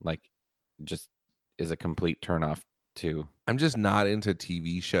like just is a complete turnoff too. I'm just not into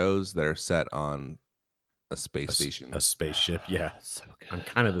TV shows that are set on a space station. A spaceship, yeah. So good. I'm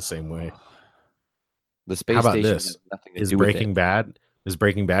kind of the same way. The space How about station this? has nothing to Is do Breaking with it. Bad? Does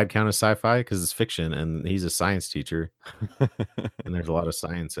Breaking Bad count as sci-fi? Because it's fiction, and he's a science teacher, and there's a lot of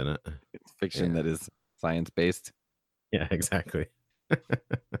science in it. It's fiction that is science-based. Yeah, exactly.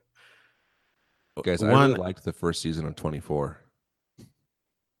 Guys, I really liked the first season of 24.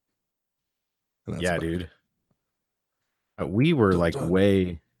 Yeah, dude. We were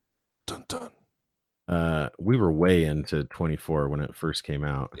way we were way into 24 when it first came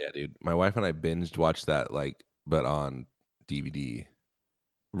out. Yeah, dude. My wife and I binged watched that but on DVD.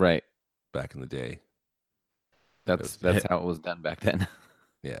 Right. Back in the day. That's how it was done back then.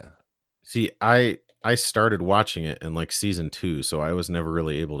 Yeah. See, I started watching it in like season 2, so I was never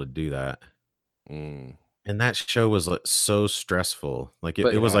really able to do that. And that show was like so stressful. Like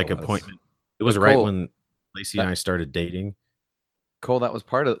it was like appointment. It was right when Lacey and I started dating. Cole, that was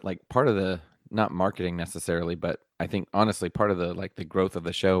part of the not marketing necessarily, but I think honestly part of the growth of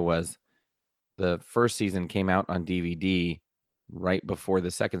the show was the first season came out on DVD right before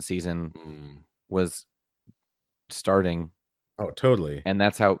the second season was starting, Oh, totally. And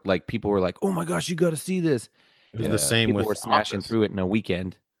that's how like people were like, "Oh my gosh, you got to see this." It was the same people with were smashing Office. through it in a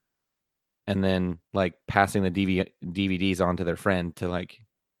weekend, and then like passing the DVDs on to their friend to like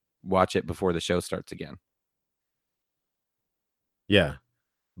watch it before the show starts again. Yeah,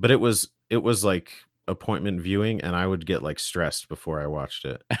 but it was like appointment viewing, and I would get like stressed before I watched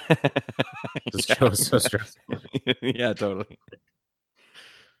it. This show is so stressful. Yeah, totally.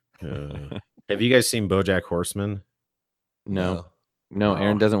 Have you guys seen BoJack Horseman? No,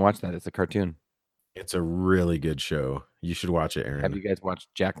 Aaron doesn't watch that. It's a cartoon. It's a really good show. You should watch it, Aaron. Have you guys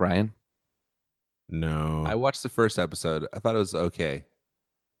watched Jack Ryan? No. I watched the first episode. I thought it was okay.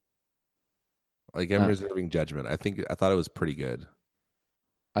 Like, I'm reserving judgment. I thought it was pretty good.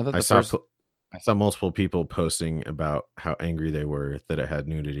 I saw multiple people posting about how angry they were that it had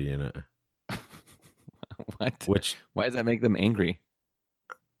nudity in it. What? Why does that make them angry?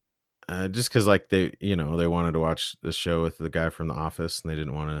 Just because like they wanted to watch the show with the guy from The Office, and they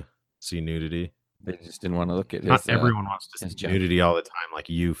didn't want to see nudity. They just didn't want to look at. Not everyone wants to see nudity all the time, like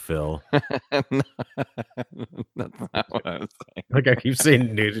you, Phil. That's not what I was saying. Like I keep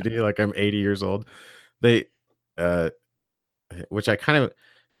saying nudity, like I'm 80 years old. Which I kind of.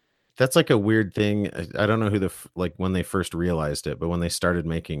 That's like a weird thing. I don't know who when they first realized it, but when they started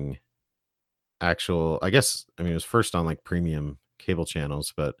making actual, I guess, I mean, it was first on like premium cable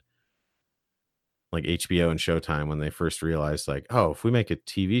channels, but like HBO and Showtime, when they first realized like, oh, if we make a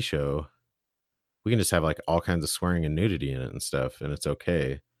TV show, we can just have like all kinds of swearing and nudity in it and stuff, and it's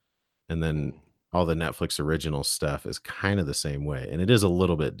okay. And then all the Netflix original stuff is kind of the same way, and it is a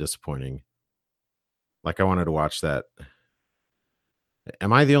little bit disappointing. Like I wanted to watch that.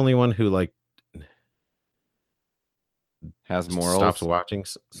 Am I the only one who like has morals?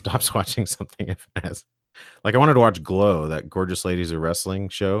 Stops watching something if it has. Like I wanted to watch Glow, that Gorgeous Ladies of Wrestling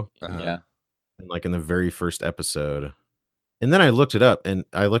show. Yeah. And like in the very first episode. And then I looked it up, and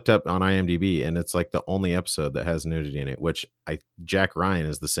I looked up on IMDb, and it's like the only episode that has nudity in it, which Jack Ryan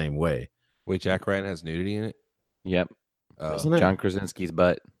is the same way. Wait, Jack Ryan has nudity in it? Yep. John Krasinski's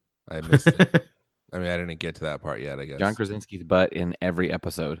butt. I missed it. I mean, I didn't get to that part yet, I guess. John Krasinski's butt in every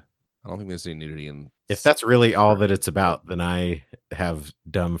episode. I don't think there's any nudity in. If that's really all that it's about, then I have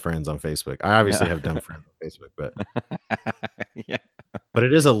dumb friends on Facebook. I obviously have dumb friends on Facebook, but yeah. But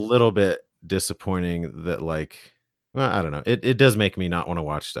it is a little bit disappointing that, like, well, I don't know. It does make me not want to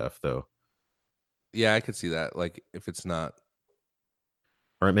watch stuff, though. Yeah, I could see that. Like, if it's not,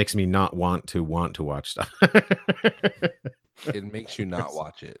 or it makes me not want to watch stuff. It makes you not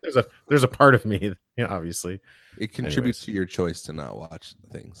watch it. There's a part of me, obviously. It contributes to your choice to not watch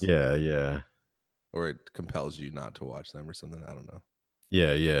things. Yeah. Or it compels you not to watch them or something. I don't know.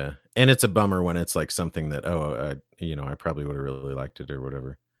 Yeah. And it's a bummer when it's like something that, I probably would have really liked it or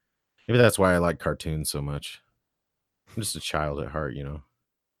whatever. Maybe that's why I like cartoons so much. I'm just a child at heart, But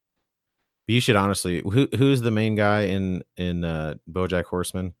you should honestly, who's the main guy in BoJack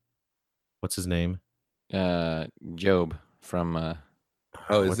Horseman? What's his name? Job from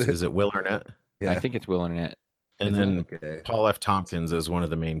is it Will Arnett? Yeah, I think it's Will Arnett. And then Paul F. Tompkins is one of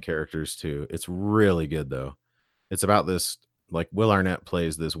the main characters too. It's really good though. It's about this, like, Will Arnett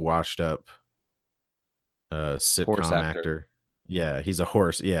plays this washed up sitcom actor. Yeah, he's a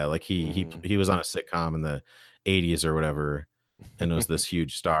horse. Yeah, like he was on a sitcom in the 80s or whatever, and was this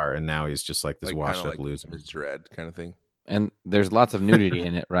huge star, and now he's just like this washed up loser. Mr. Ed kind of thing. And there's lots of nudity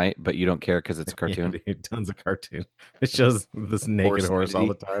in it, right? But you don't care because it's a cartoon. Yeah, dude, tons of cartoon. It shows this naked horse all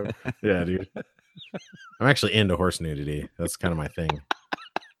the time. Yeah, dude. I'm actually into horse nudity. That's kind of my thing.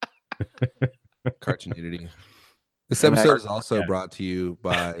 Cartoon nudity. This episode is also brought to you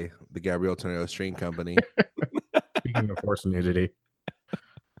by the Gabriel Tornado String Company. Speaking of horse nudity.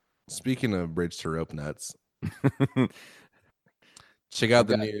 Speaking of bridge to rope nuts. Check out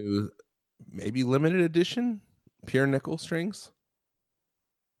the new, maybe limited edition pure nickel strings.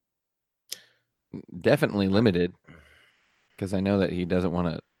 Definitely limited, because I know that he doesn't want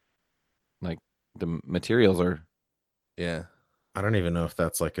to, like, the materials are. Yeah. I don't even know if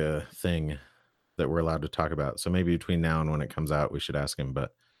that's like a thing that we're allowed to talk about. So maybe between now and when it comes out, we should ask him.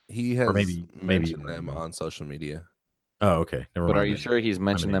 But he has mentioned them on social media. Oh, okay. Never mind. Are you sure he's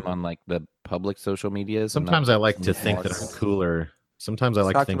mentioned them on like the public social medias? Sometimes I like to think that I'm cooler. Sometimes I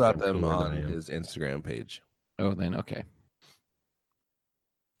like to think about them on his Instagram page. Oh, then okay.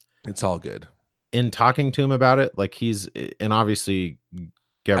 It's all good. In talking to him about it, like and obviously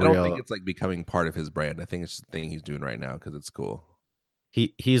Gabriel, I don't think it's like becoming part of his brand. I think it's the thing he's doing right now because it's cool.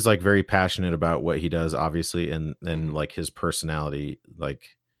 He's like very passionate about what he does, obviously, and like his personality,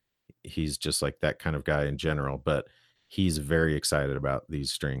 like he's just like that kind of guy in general. But he's very excited about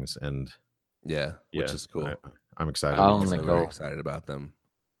these strings, and which is cool. I'm excited. I'm very excited about them.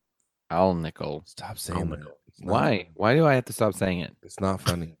 Al Nickel. Stop saying that. Why? Why do I have to stop saying it? It's not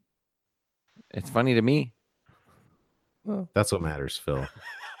funny. It's funny to me. Well, that's what matters, Phil.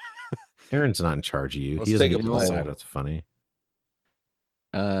 Aaron's not in charge of you. Let's He doesn't take get a to poll. decide what's funny.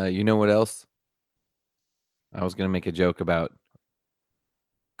 You know what else? I was gonna make a joke about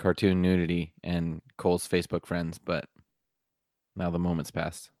cartoon nudity and Cole's Facebook friends, but now the moment's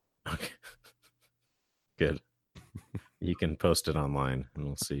passed. Okay. Good. You can post it online and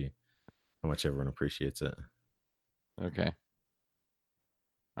we'll see how much everyone appreciates it. Okay.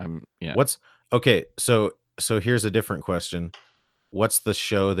 Yeah. What's okay, so here's a different question. What's the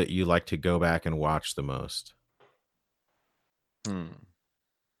show that you like to go back and watch the most?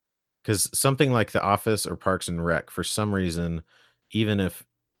 Because something like The Office or Parks and Rec, for some reason, even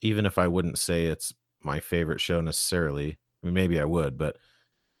if I wouldn't say it's my favorite show necessarily, I mean, maybe I would, but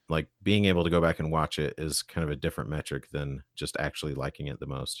like being able to go back and watch it is kind of a different metric than just actually liking it the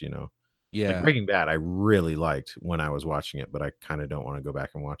most, you know? Yeah. Like Breaking Bad, I really liked when I was watching it, but I kind of don't want to go back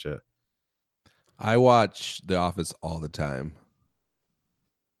and watch it. I watch The Office all the time.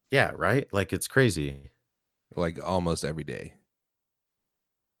 Yeah, right? Like it's crazy. Like almost every day.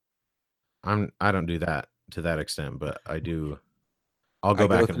 I don't do that to that extent, but I do. I'll go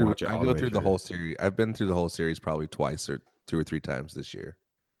back and watch it. I go through the whole series. I've been through the whole series probably twice or 2 or 3 times this year.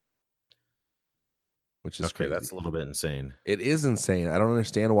 Which is okay. crazy. That's a little bit insane. It is insane. I don't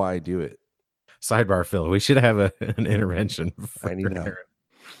understand why I do it. Sidebar, Phil. We should have an intervention. I need help.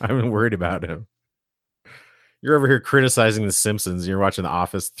 I've been worried about him. You're over here criticizing The Simpsons. And you're watching The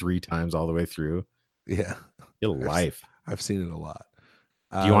Office 3 times all the way through. Yeah, your life. I've seen it a lot.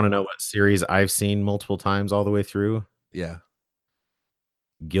 Do you want to know what series I've seen multiple times all the way through? Yeah,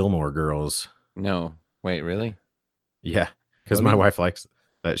 Gilmore Girls. No, wait, really? Yeah, because my wife likes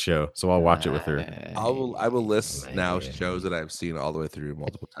that show, so I'll watch it with her. I will list now shows that I've seen all the way through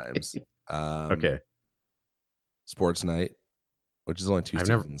multiple times. Okay. Sports Night, which is only 2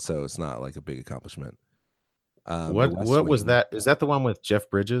 seasons, so it's not like a big accomplishment. What was that? Is that the one with Jeff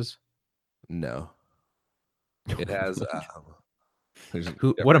Bridges? No. It has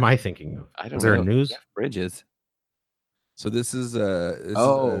who? What am I thinking of? I don't know. Is there a news? Jeff Bridges. So this is you're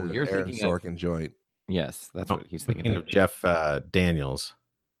Aaron thinking Sorkin joint. Yes, that's what he's thinking of. Jeff Daniels.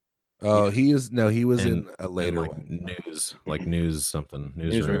 Oh, he was in a later like one.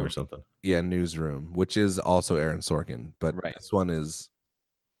 Newsroom or something. Yeah, Newsroom, which is also Aaron Sorkin, but right. This one is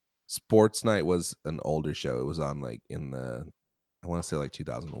Sports Night was an older show. It was on like in the I want to say like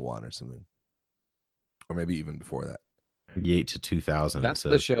 2001 or something. Or maybe even before that. 98 to 2000. That's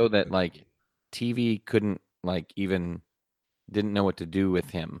the show that like TV couldn't like even didn't know what to do with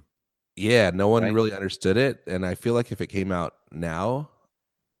him. Yeah, no one really understood it, and I feel like if it came out now,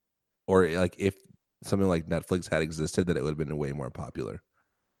 or like if something like Netflix had existed, that it would have been way more popular.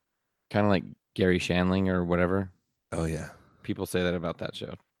 Kind of like Gary Shandling or whatever. Oh yeah, people say that about that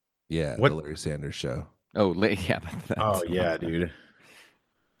show. Yeah, the Larry Sanders Show. Oh yeah. Oh yeah, dude.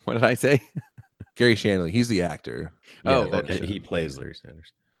 What did I say? Gary Shandling. He's the actor. Yeah, he plays Larry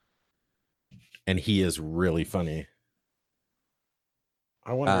Sanders, and he is really funny.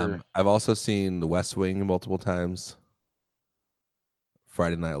 I wonder. I've also seen The West Wing multiple times.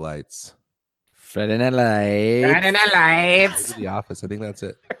 Friday Night Lights. Friday Night Lights. The Office. I think that's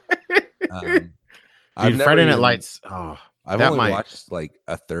it. Dude, Friday Night Lights. Oh, I've only watched like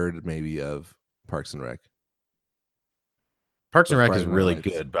a third maybe of Parks and Rec. Parks and Rec is really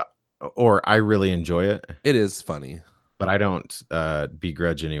good, or I really enjoy it. It is funny, but I don't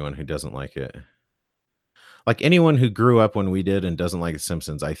begrudge anyone who doesn't like it. Like anyone who grew up when we did and doesn't like The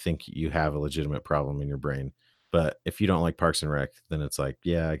Simpsons, I think you have a legitimate problem in your brain. But if you don't like Parks and Rec, then it's like,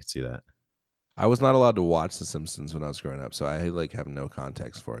 yeah, I can see that. I was not allowed to watch The Simpsons when I was growing up, so I like have no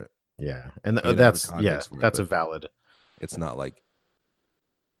context for it. Yeah, and that's a valid. It's not like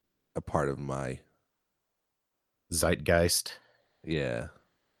a part of my zeitgeist. Yeah,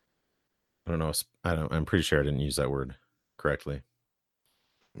 I don't know. I'm pretty sure I didn't use that word correctly.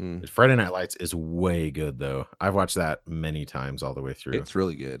 Friday Night Lights is way good, though. I've watched that many times all the way through. It's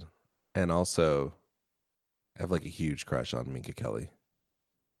really good, and also I have like a huge crush on Minka Kelly.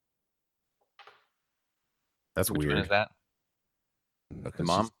 That's Which weird. one is that? The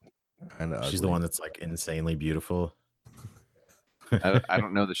mom? She's the one that's like insanely beautiful. I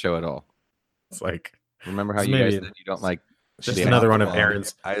don't know the show at all. It's like, remember how you guys said you don't like? Just another one of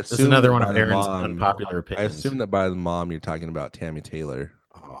Aaron's. Just another one of Aaron's unpopular opinions. I assume that by the mom you're talking about Tammy Taylor.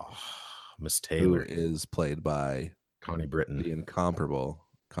 Oh, Miss Taylor, who is played by Connie Britton, the incomparable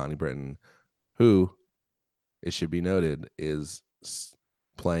Connie Britton, who, it should be noted, is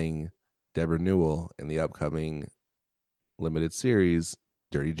playing Deborah Newell in the upcoming limited series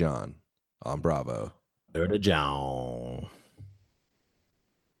Dirty John on Bravo. Dirty John.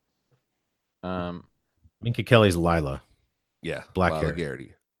 Minka Kelly's Lila. Yeah, black Lila hair.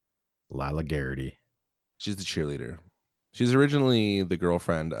 Garrity. Lila Garrity. She's the cheerleader. She's originally the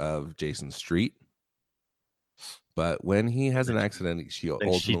girlfriend of Jason Street, but when he has an accident, she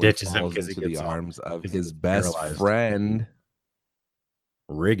ultimately falls into the arms of his best friend,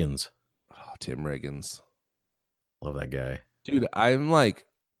 Riggins. Oh, Tim Riggins. Love that guy. Dude, I'm like,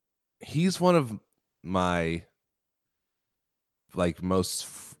 he's one of my like most,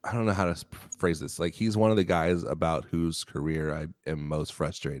 I don't know how to phrase this. Like, he's one of the guys about whose career I am most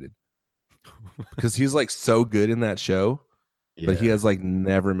frustrated because he's like so good in that show, but he has like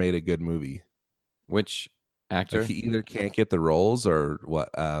never made a good movie. Which actor? Like, he either can't get the roles or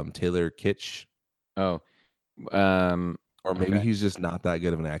what? Taylor Kitsch. Oh, or maybe he's just not that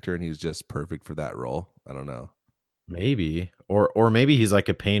good of an actor and he's just perfect for that role. I don't know. Maybe, or maybe he's like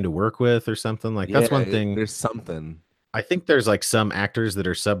a pain to work with or something. Like, that's one thing. There's something. I think there's like some actors that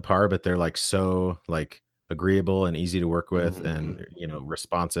are subpar, but they're like so like agreeable and easy to work with, and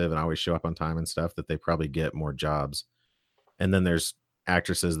responsive and always show up on time and stuff, that they probably get more jobs. And then there's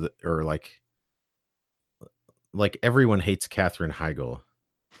actresses that are like everyone hates Katherine Heigl.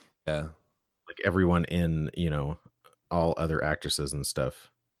 Yeah, like everyone in all other actresses and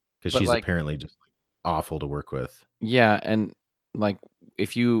stuff, because she's like, apparently just awful to work with. Yeah, and like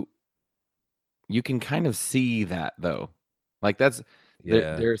if you can kind of see that though, like that's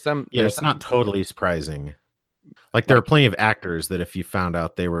there's some it's not totally surprising. Like, there are plenty of actors that if you found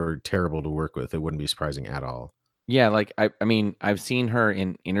out they were terrible to work with, it wouldn't be surprising at all. Yeah, like I mean, I've seen her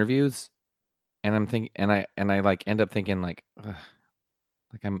in interviews, and I'm thinking, and I like end up thinking like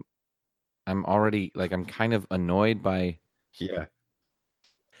I'm already like I'm kind of annoyed by. Yeah.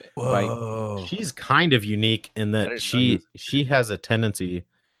 Whoa. She's kind of unique in that she has a tendency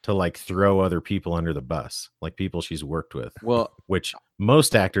to like throw other people under the bus, like people she's worked with. Well, which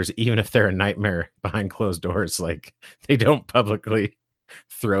most actors, even if they're a nightmare behind closed doors, like they don't publicly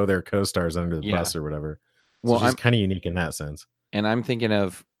throw their co-stars under the bus or whatever. So she's kind of unique in that sense. And I'm thinking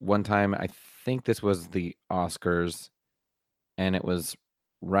of one time, I think this was the Oscars, and it was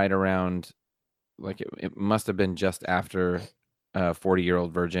right around, like it must have been just after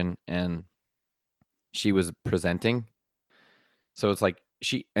 40-Year-Old Virgin, and she was presenting. So it's like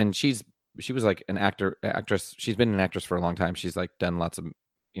she was like an actress. She's been an actress for a long time. She's like done lots of,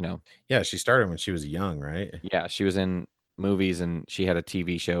 Yeah, she started when she was young, right? Yeah, she was in movies, and she had a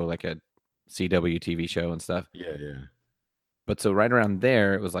TV show, like a CW TV show and stuff. Yeah. But so right around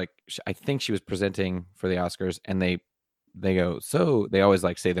there, it was like, I think she was presenting for the Oscars, and they go, so they always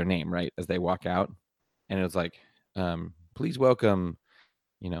like say their name, right, as they walk out. And it was like, please welcome,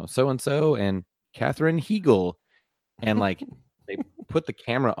 so-and-so and Katherine Heigl. And like, they put the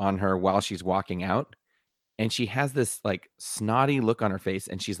camera on her while she's walking out, and she has this like snotty look on her face,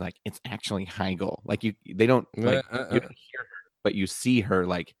 and she's like, it's actually Heigl. Like they don't like, you don't hear her, but you see her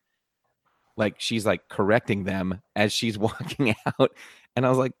like she's like correcting them as she's walking out. And I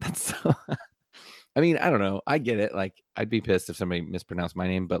was like, that's so I mean, I don't know. I get it. Like, I'd be pissed if somebody mispronounced my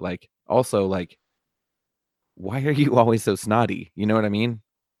name, but like, also like, why are you always so snotty? You know what I mean?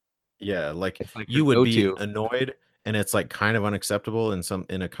 Yeah, like you would be annoyed, and it's like kind of unacceptable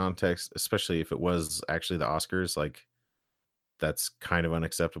in a context, especially if it was actually the Oscars. Like, that's kind of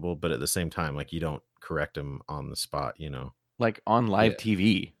unacceptable, but at the same time, like, you don't correct them on the spot, like on live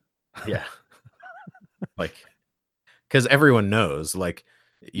TV. Yeah. Like, because everyone knows, like,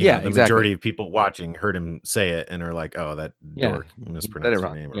 the majority of people watching heard him say it and are like, oh, that dork mispronounced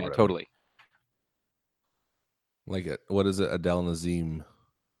your name. Yeah, totally. Like, what is it? Adele Nazim.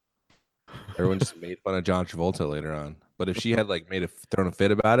 Everyone just made fun of John Travolta later on. But if she had like thrown a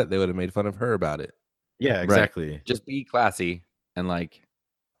fit about it, they would have made fun of her about it. Yeah, exactly. Right. Just be classy and like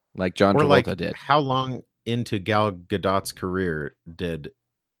John Travolta did. How long into Gal Gadot's career did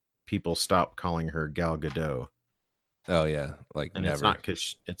people stop calling her Gal Gadot? Oh yeah, like, and never.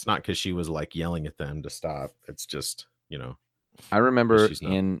 It's not because she was like yelling at them to stop. It's just, I remember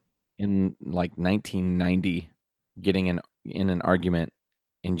in like 1990 getting in an argument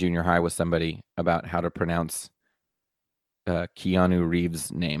in junior high with somebody about how to pronounce Keanu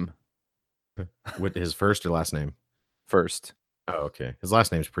Reeves' name. With his first or last name? First. Oh, okay. His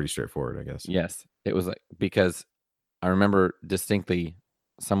last name's pretty straightforward, I guess. Yes. It was like, because I remember distinctly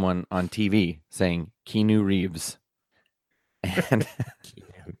someone on TV saying Keanu Reeves. And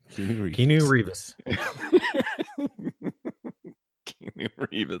Keanu Reeves. Keanu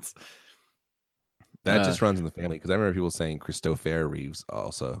Reeves. That just runs in the family, because I remember people saying Christopher Reeves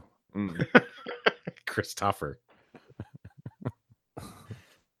also. Christopher.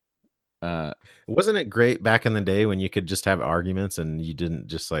 Wasn't it great back in the day when you could just have arguments and you didn't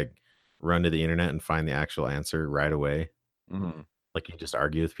just like run to the internet and find the actual answer right away? Mm-hmm. Like you just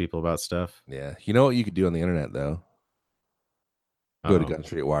argue with people about stuff. Yeah. You know what you could do on the internet though? Go to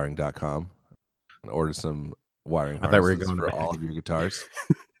gunstreetwiring.com and order some wiring harnesses for all of your guitars.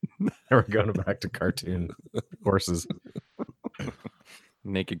 We're going back to cartoon horses.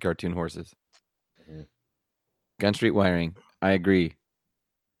 Naked cartoon horses. Mm-hmm. Gun Street Wiring. I agree.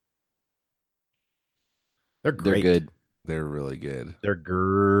 They're great. They're good. They're really good. They're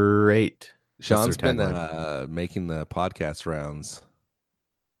great. Sean's been making the podcast rounds.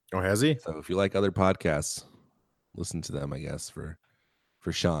 Oh, has he? So if you like other podcasts, listen to them, I guess, for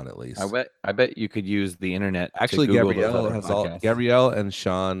Sean at least. I bet you could use the internet. Actually, Gabrielle and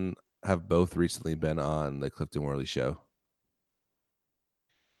Sean have both recently been on the Clifton Worley show.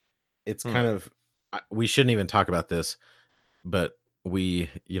 It's kind of, we shouldn't even talk about this, but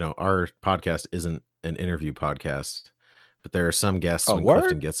our podcast isn't an interview podcast, but there are some guests when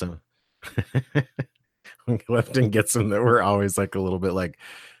Clifton gets them. When Clifton gets them, that we're always like a little bit like,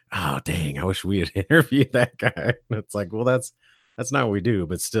 oh dang, I wish we had interviewed that guy. And it's like, well, that's not what we do,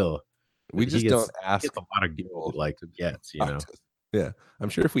 but still, we just don't ask a lot of people like yes, you know. Yeah, I'm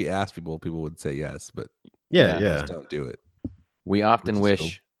sure if we asked people would say yes, but yeah, just don't do it. We often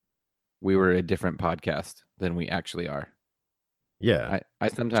wish we were a different podcast than we actually are. Yeah, I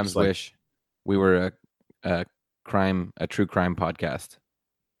sometimes wish we were a true crime podcast.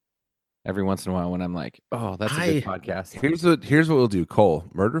 Every once in a while, when I'm like, "Oh, that's a good podcast." Here's what we'll do, Cole,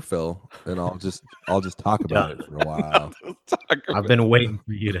 murder Phil, and I'll just talk about it for a while. I've been waiting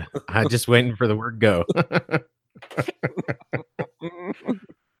for you to. I'm just waiting for the word go.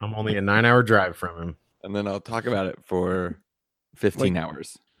 I'm only a 9-hour drive from him, and then I'll talk about it for 15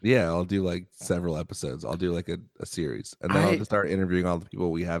 hours. Yeah, I'll do like several episodes. I'll do like a series, and then I'll just start interviewing all the people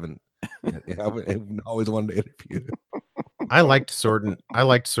we haven't always wanted to interview. I liked Sword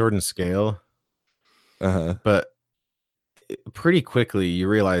and Scale, but pretty quickly you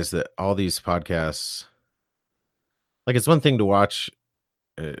realize that all these podcasts, like it's one thing to watch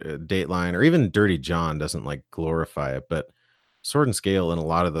Dateline or even Dirty John doesn't like glorify it, but Sword and Scale and a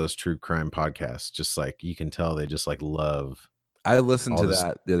lot of those true crime podcasts, just like you can tell they just like love. I listened to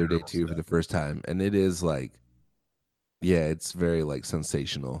that the other day too for the first time, and it is like, yeah, it's very like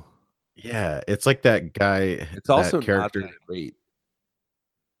sensational. Yeah, it's like that guy. It's also that character. Not that great.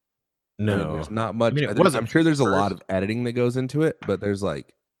 No, I mean, there's not much. I'm sure there's a lot of editing that goes into it, but there's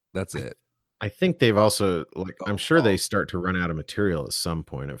like, that's it. I think they've also like, I'm sure they start to run out of material at some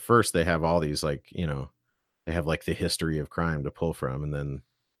point. At first, they have all these like, they have like the history of crime to pull from, and then.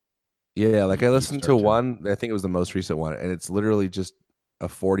 Yeah, like I listened to one. I think it was the most recent one, and it's literally just a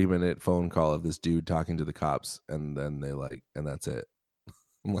 40-minute phone call of this dude talking to the cops, and then and that's it.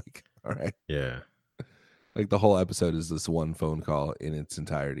 I'm like, all right. Yeah. Like the whole episode is this one phone call in its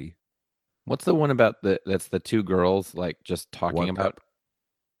entirety. What's the one about that's the two girls like just talking about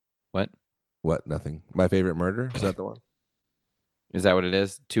what? Nothing. My Favorite Murder? Is that the one? Is that what it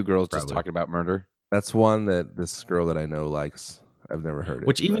is? Two girls just talking about murder? That's one that this girl that I know likes. I've never heard it.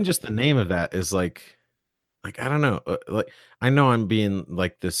 Which even just the name of that is like I don't know. Like I know I'm being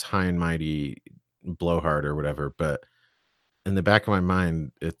like this high and mighty blowhard or whatever, but in the back of my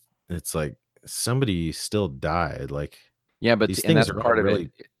mind, it's like somebody still died. Like yeah, but these things are part of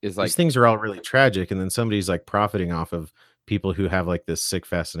it is like these things are all really tragic, and then somebody's like profiting off of people who have like this sick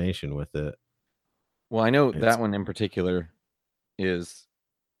fascination with it. Well, I know that one in particular it's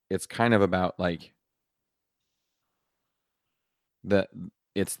kind of about like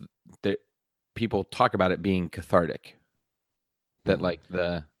people talk about it being cathartic. That like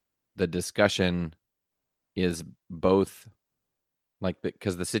the discussion is both like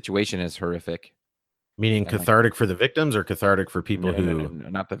because the situation is horrific. Meaning cathartic for the victims or cathartic for people no,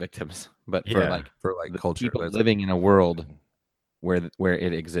 not the victims, but for the culture, people living in a world where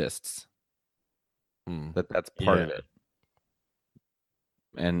it exists. That's part of it.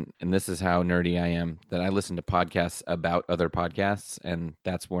 And this is how nerdy I am, that I listen to podcasts about other podcasts, and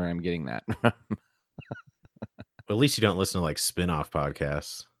that's where I'm getting that. At least you don't listen to like spin-off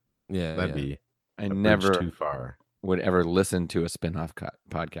podcasts. Yeah, that'd be never too far. Would ever listen to a spin-off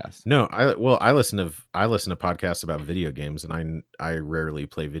podcast. No, I listen to podcasts about video games, and I rarely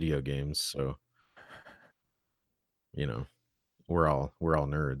play video games, so we're all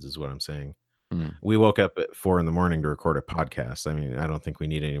nerds is what I'm saying. We woke up at 4 a.m. to record a podcast. I mean, I don't think we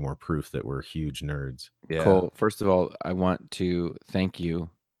need any more proof that we're huge nerds. Yeah. Cole, first of all, I want to thank you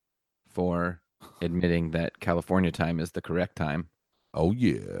for admitting that California time is the correct time. Oh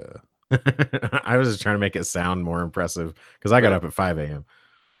yeah. I was just trying to make it sound more impressive because I got up at 5 a.m.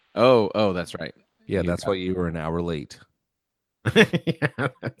 Oh, that's right. Yeah, that's why you were an hour late. Yeah,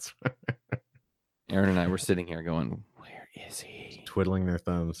 that's right. Aaron and I were sitting here going, "Where is he?" Twiddling their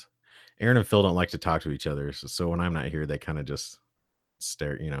thumbs. Aaron and Phil don't like to talk to each other, so when I'm not here, they kind of just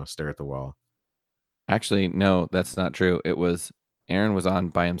stare at the wall. Actually, no, that's not true. It was Aaron was on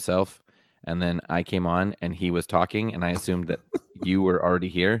by himself, and then I came on and he was talking, and I assumed that you were already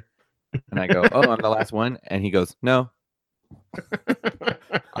here. And I go, "Oh, I'm the last one," and he goes, "No."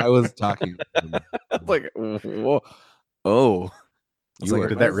 I was talking. Like, whoa, oh,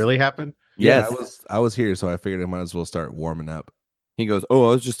 did that really happen? Yes. Yeah, I was here, so I figured I might as well start warming up. He goes, "Oh,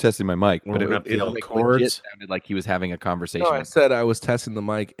 I was just testing my mic," but it legit sounded like he was having a conversation. No, I said I was testing the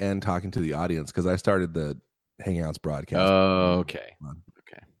mic and talking to the audience because I started the Hangouts broadcast. Oh, okay.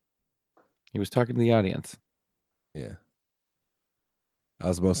 He was talking to the audience. Yeah. I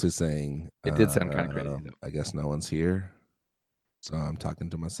was mostly saying it did sound kind of crazy. I guess no one's here, so I'm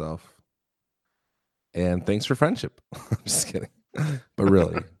talking to myself. And thanks for friendship. I'm just kidding, but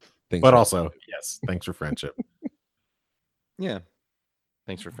really, thanks. But also, yes, thanks for friendship. Yeah,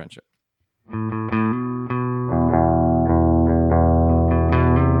 thanks for friendship.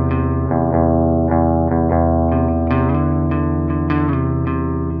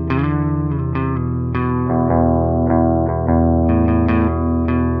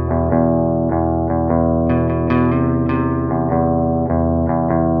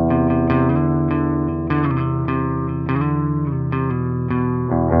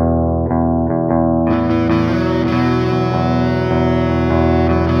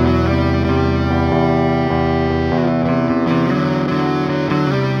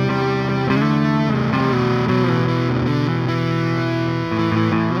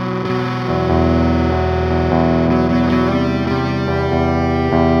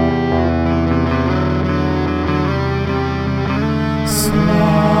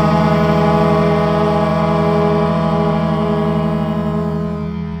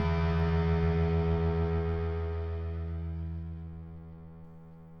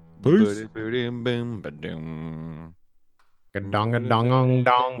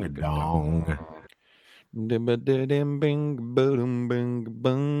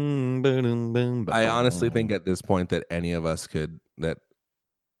 I honestly think at this point that any of us could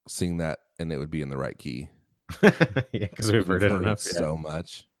sing that and it would be in the right key. Yeah, because we've heard it enough so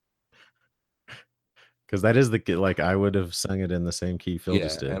much. Because that is I would have sung it in the same key Phil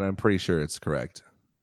just did, and I'm pretty sure it's correct.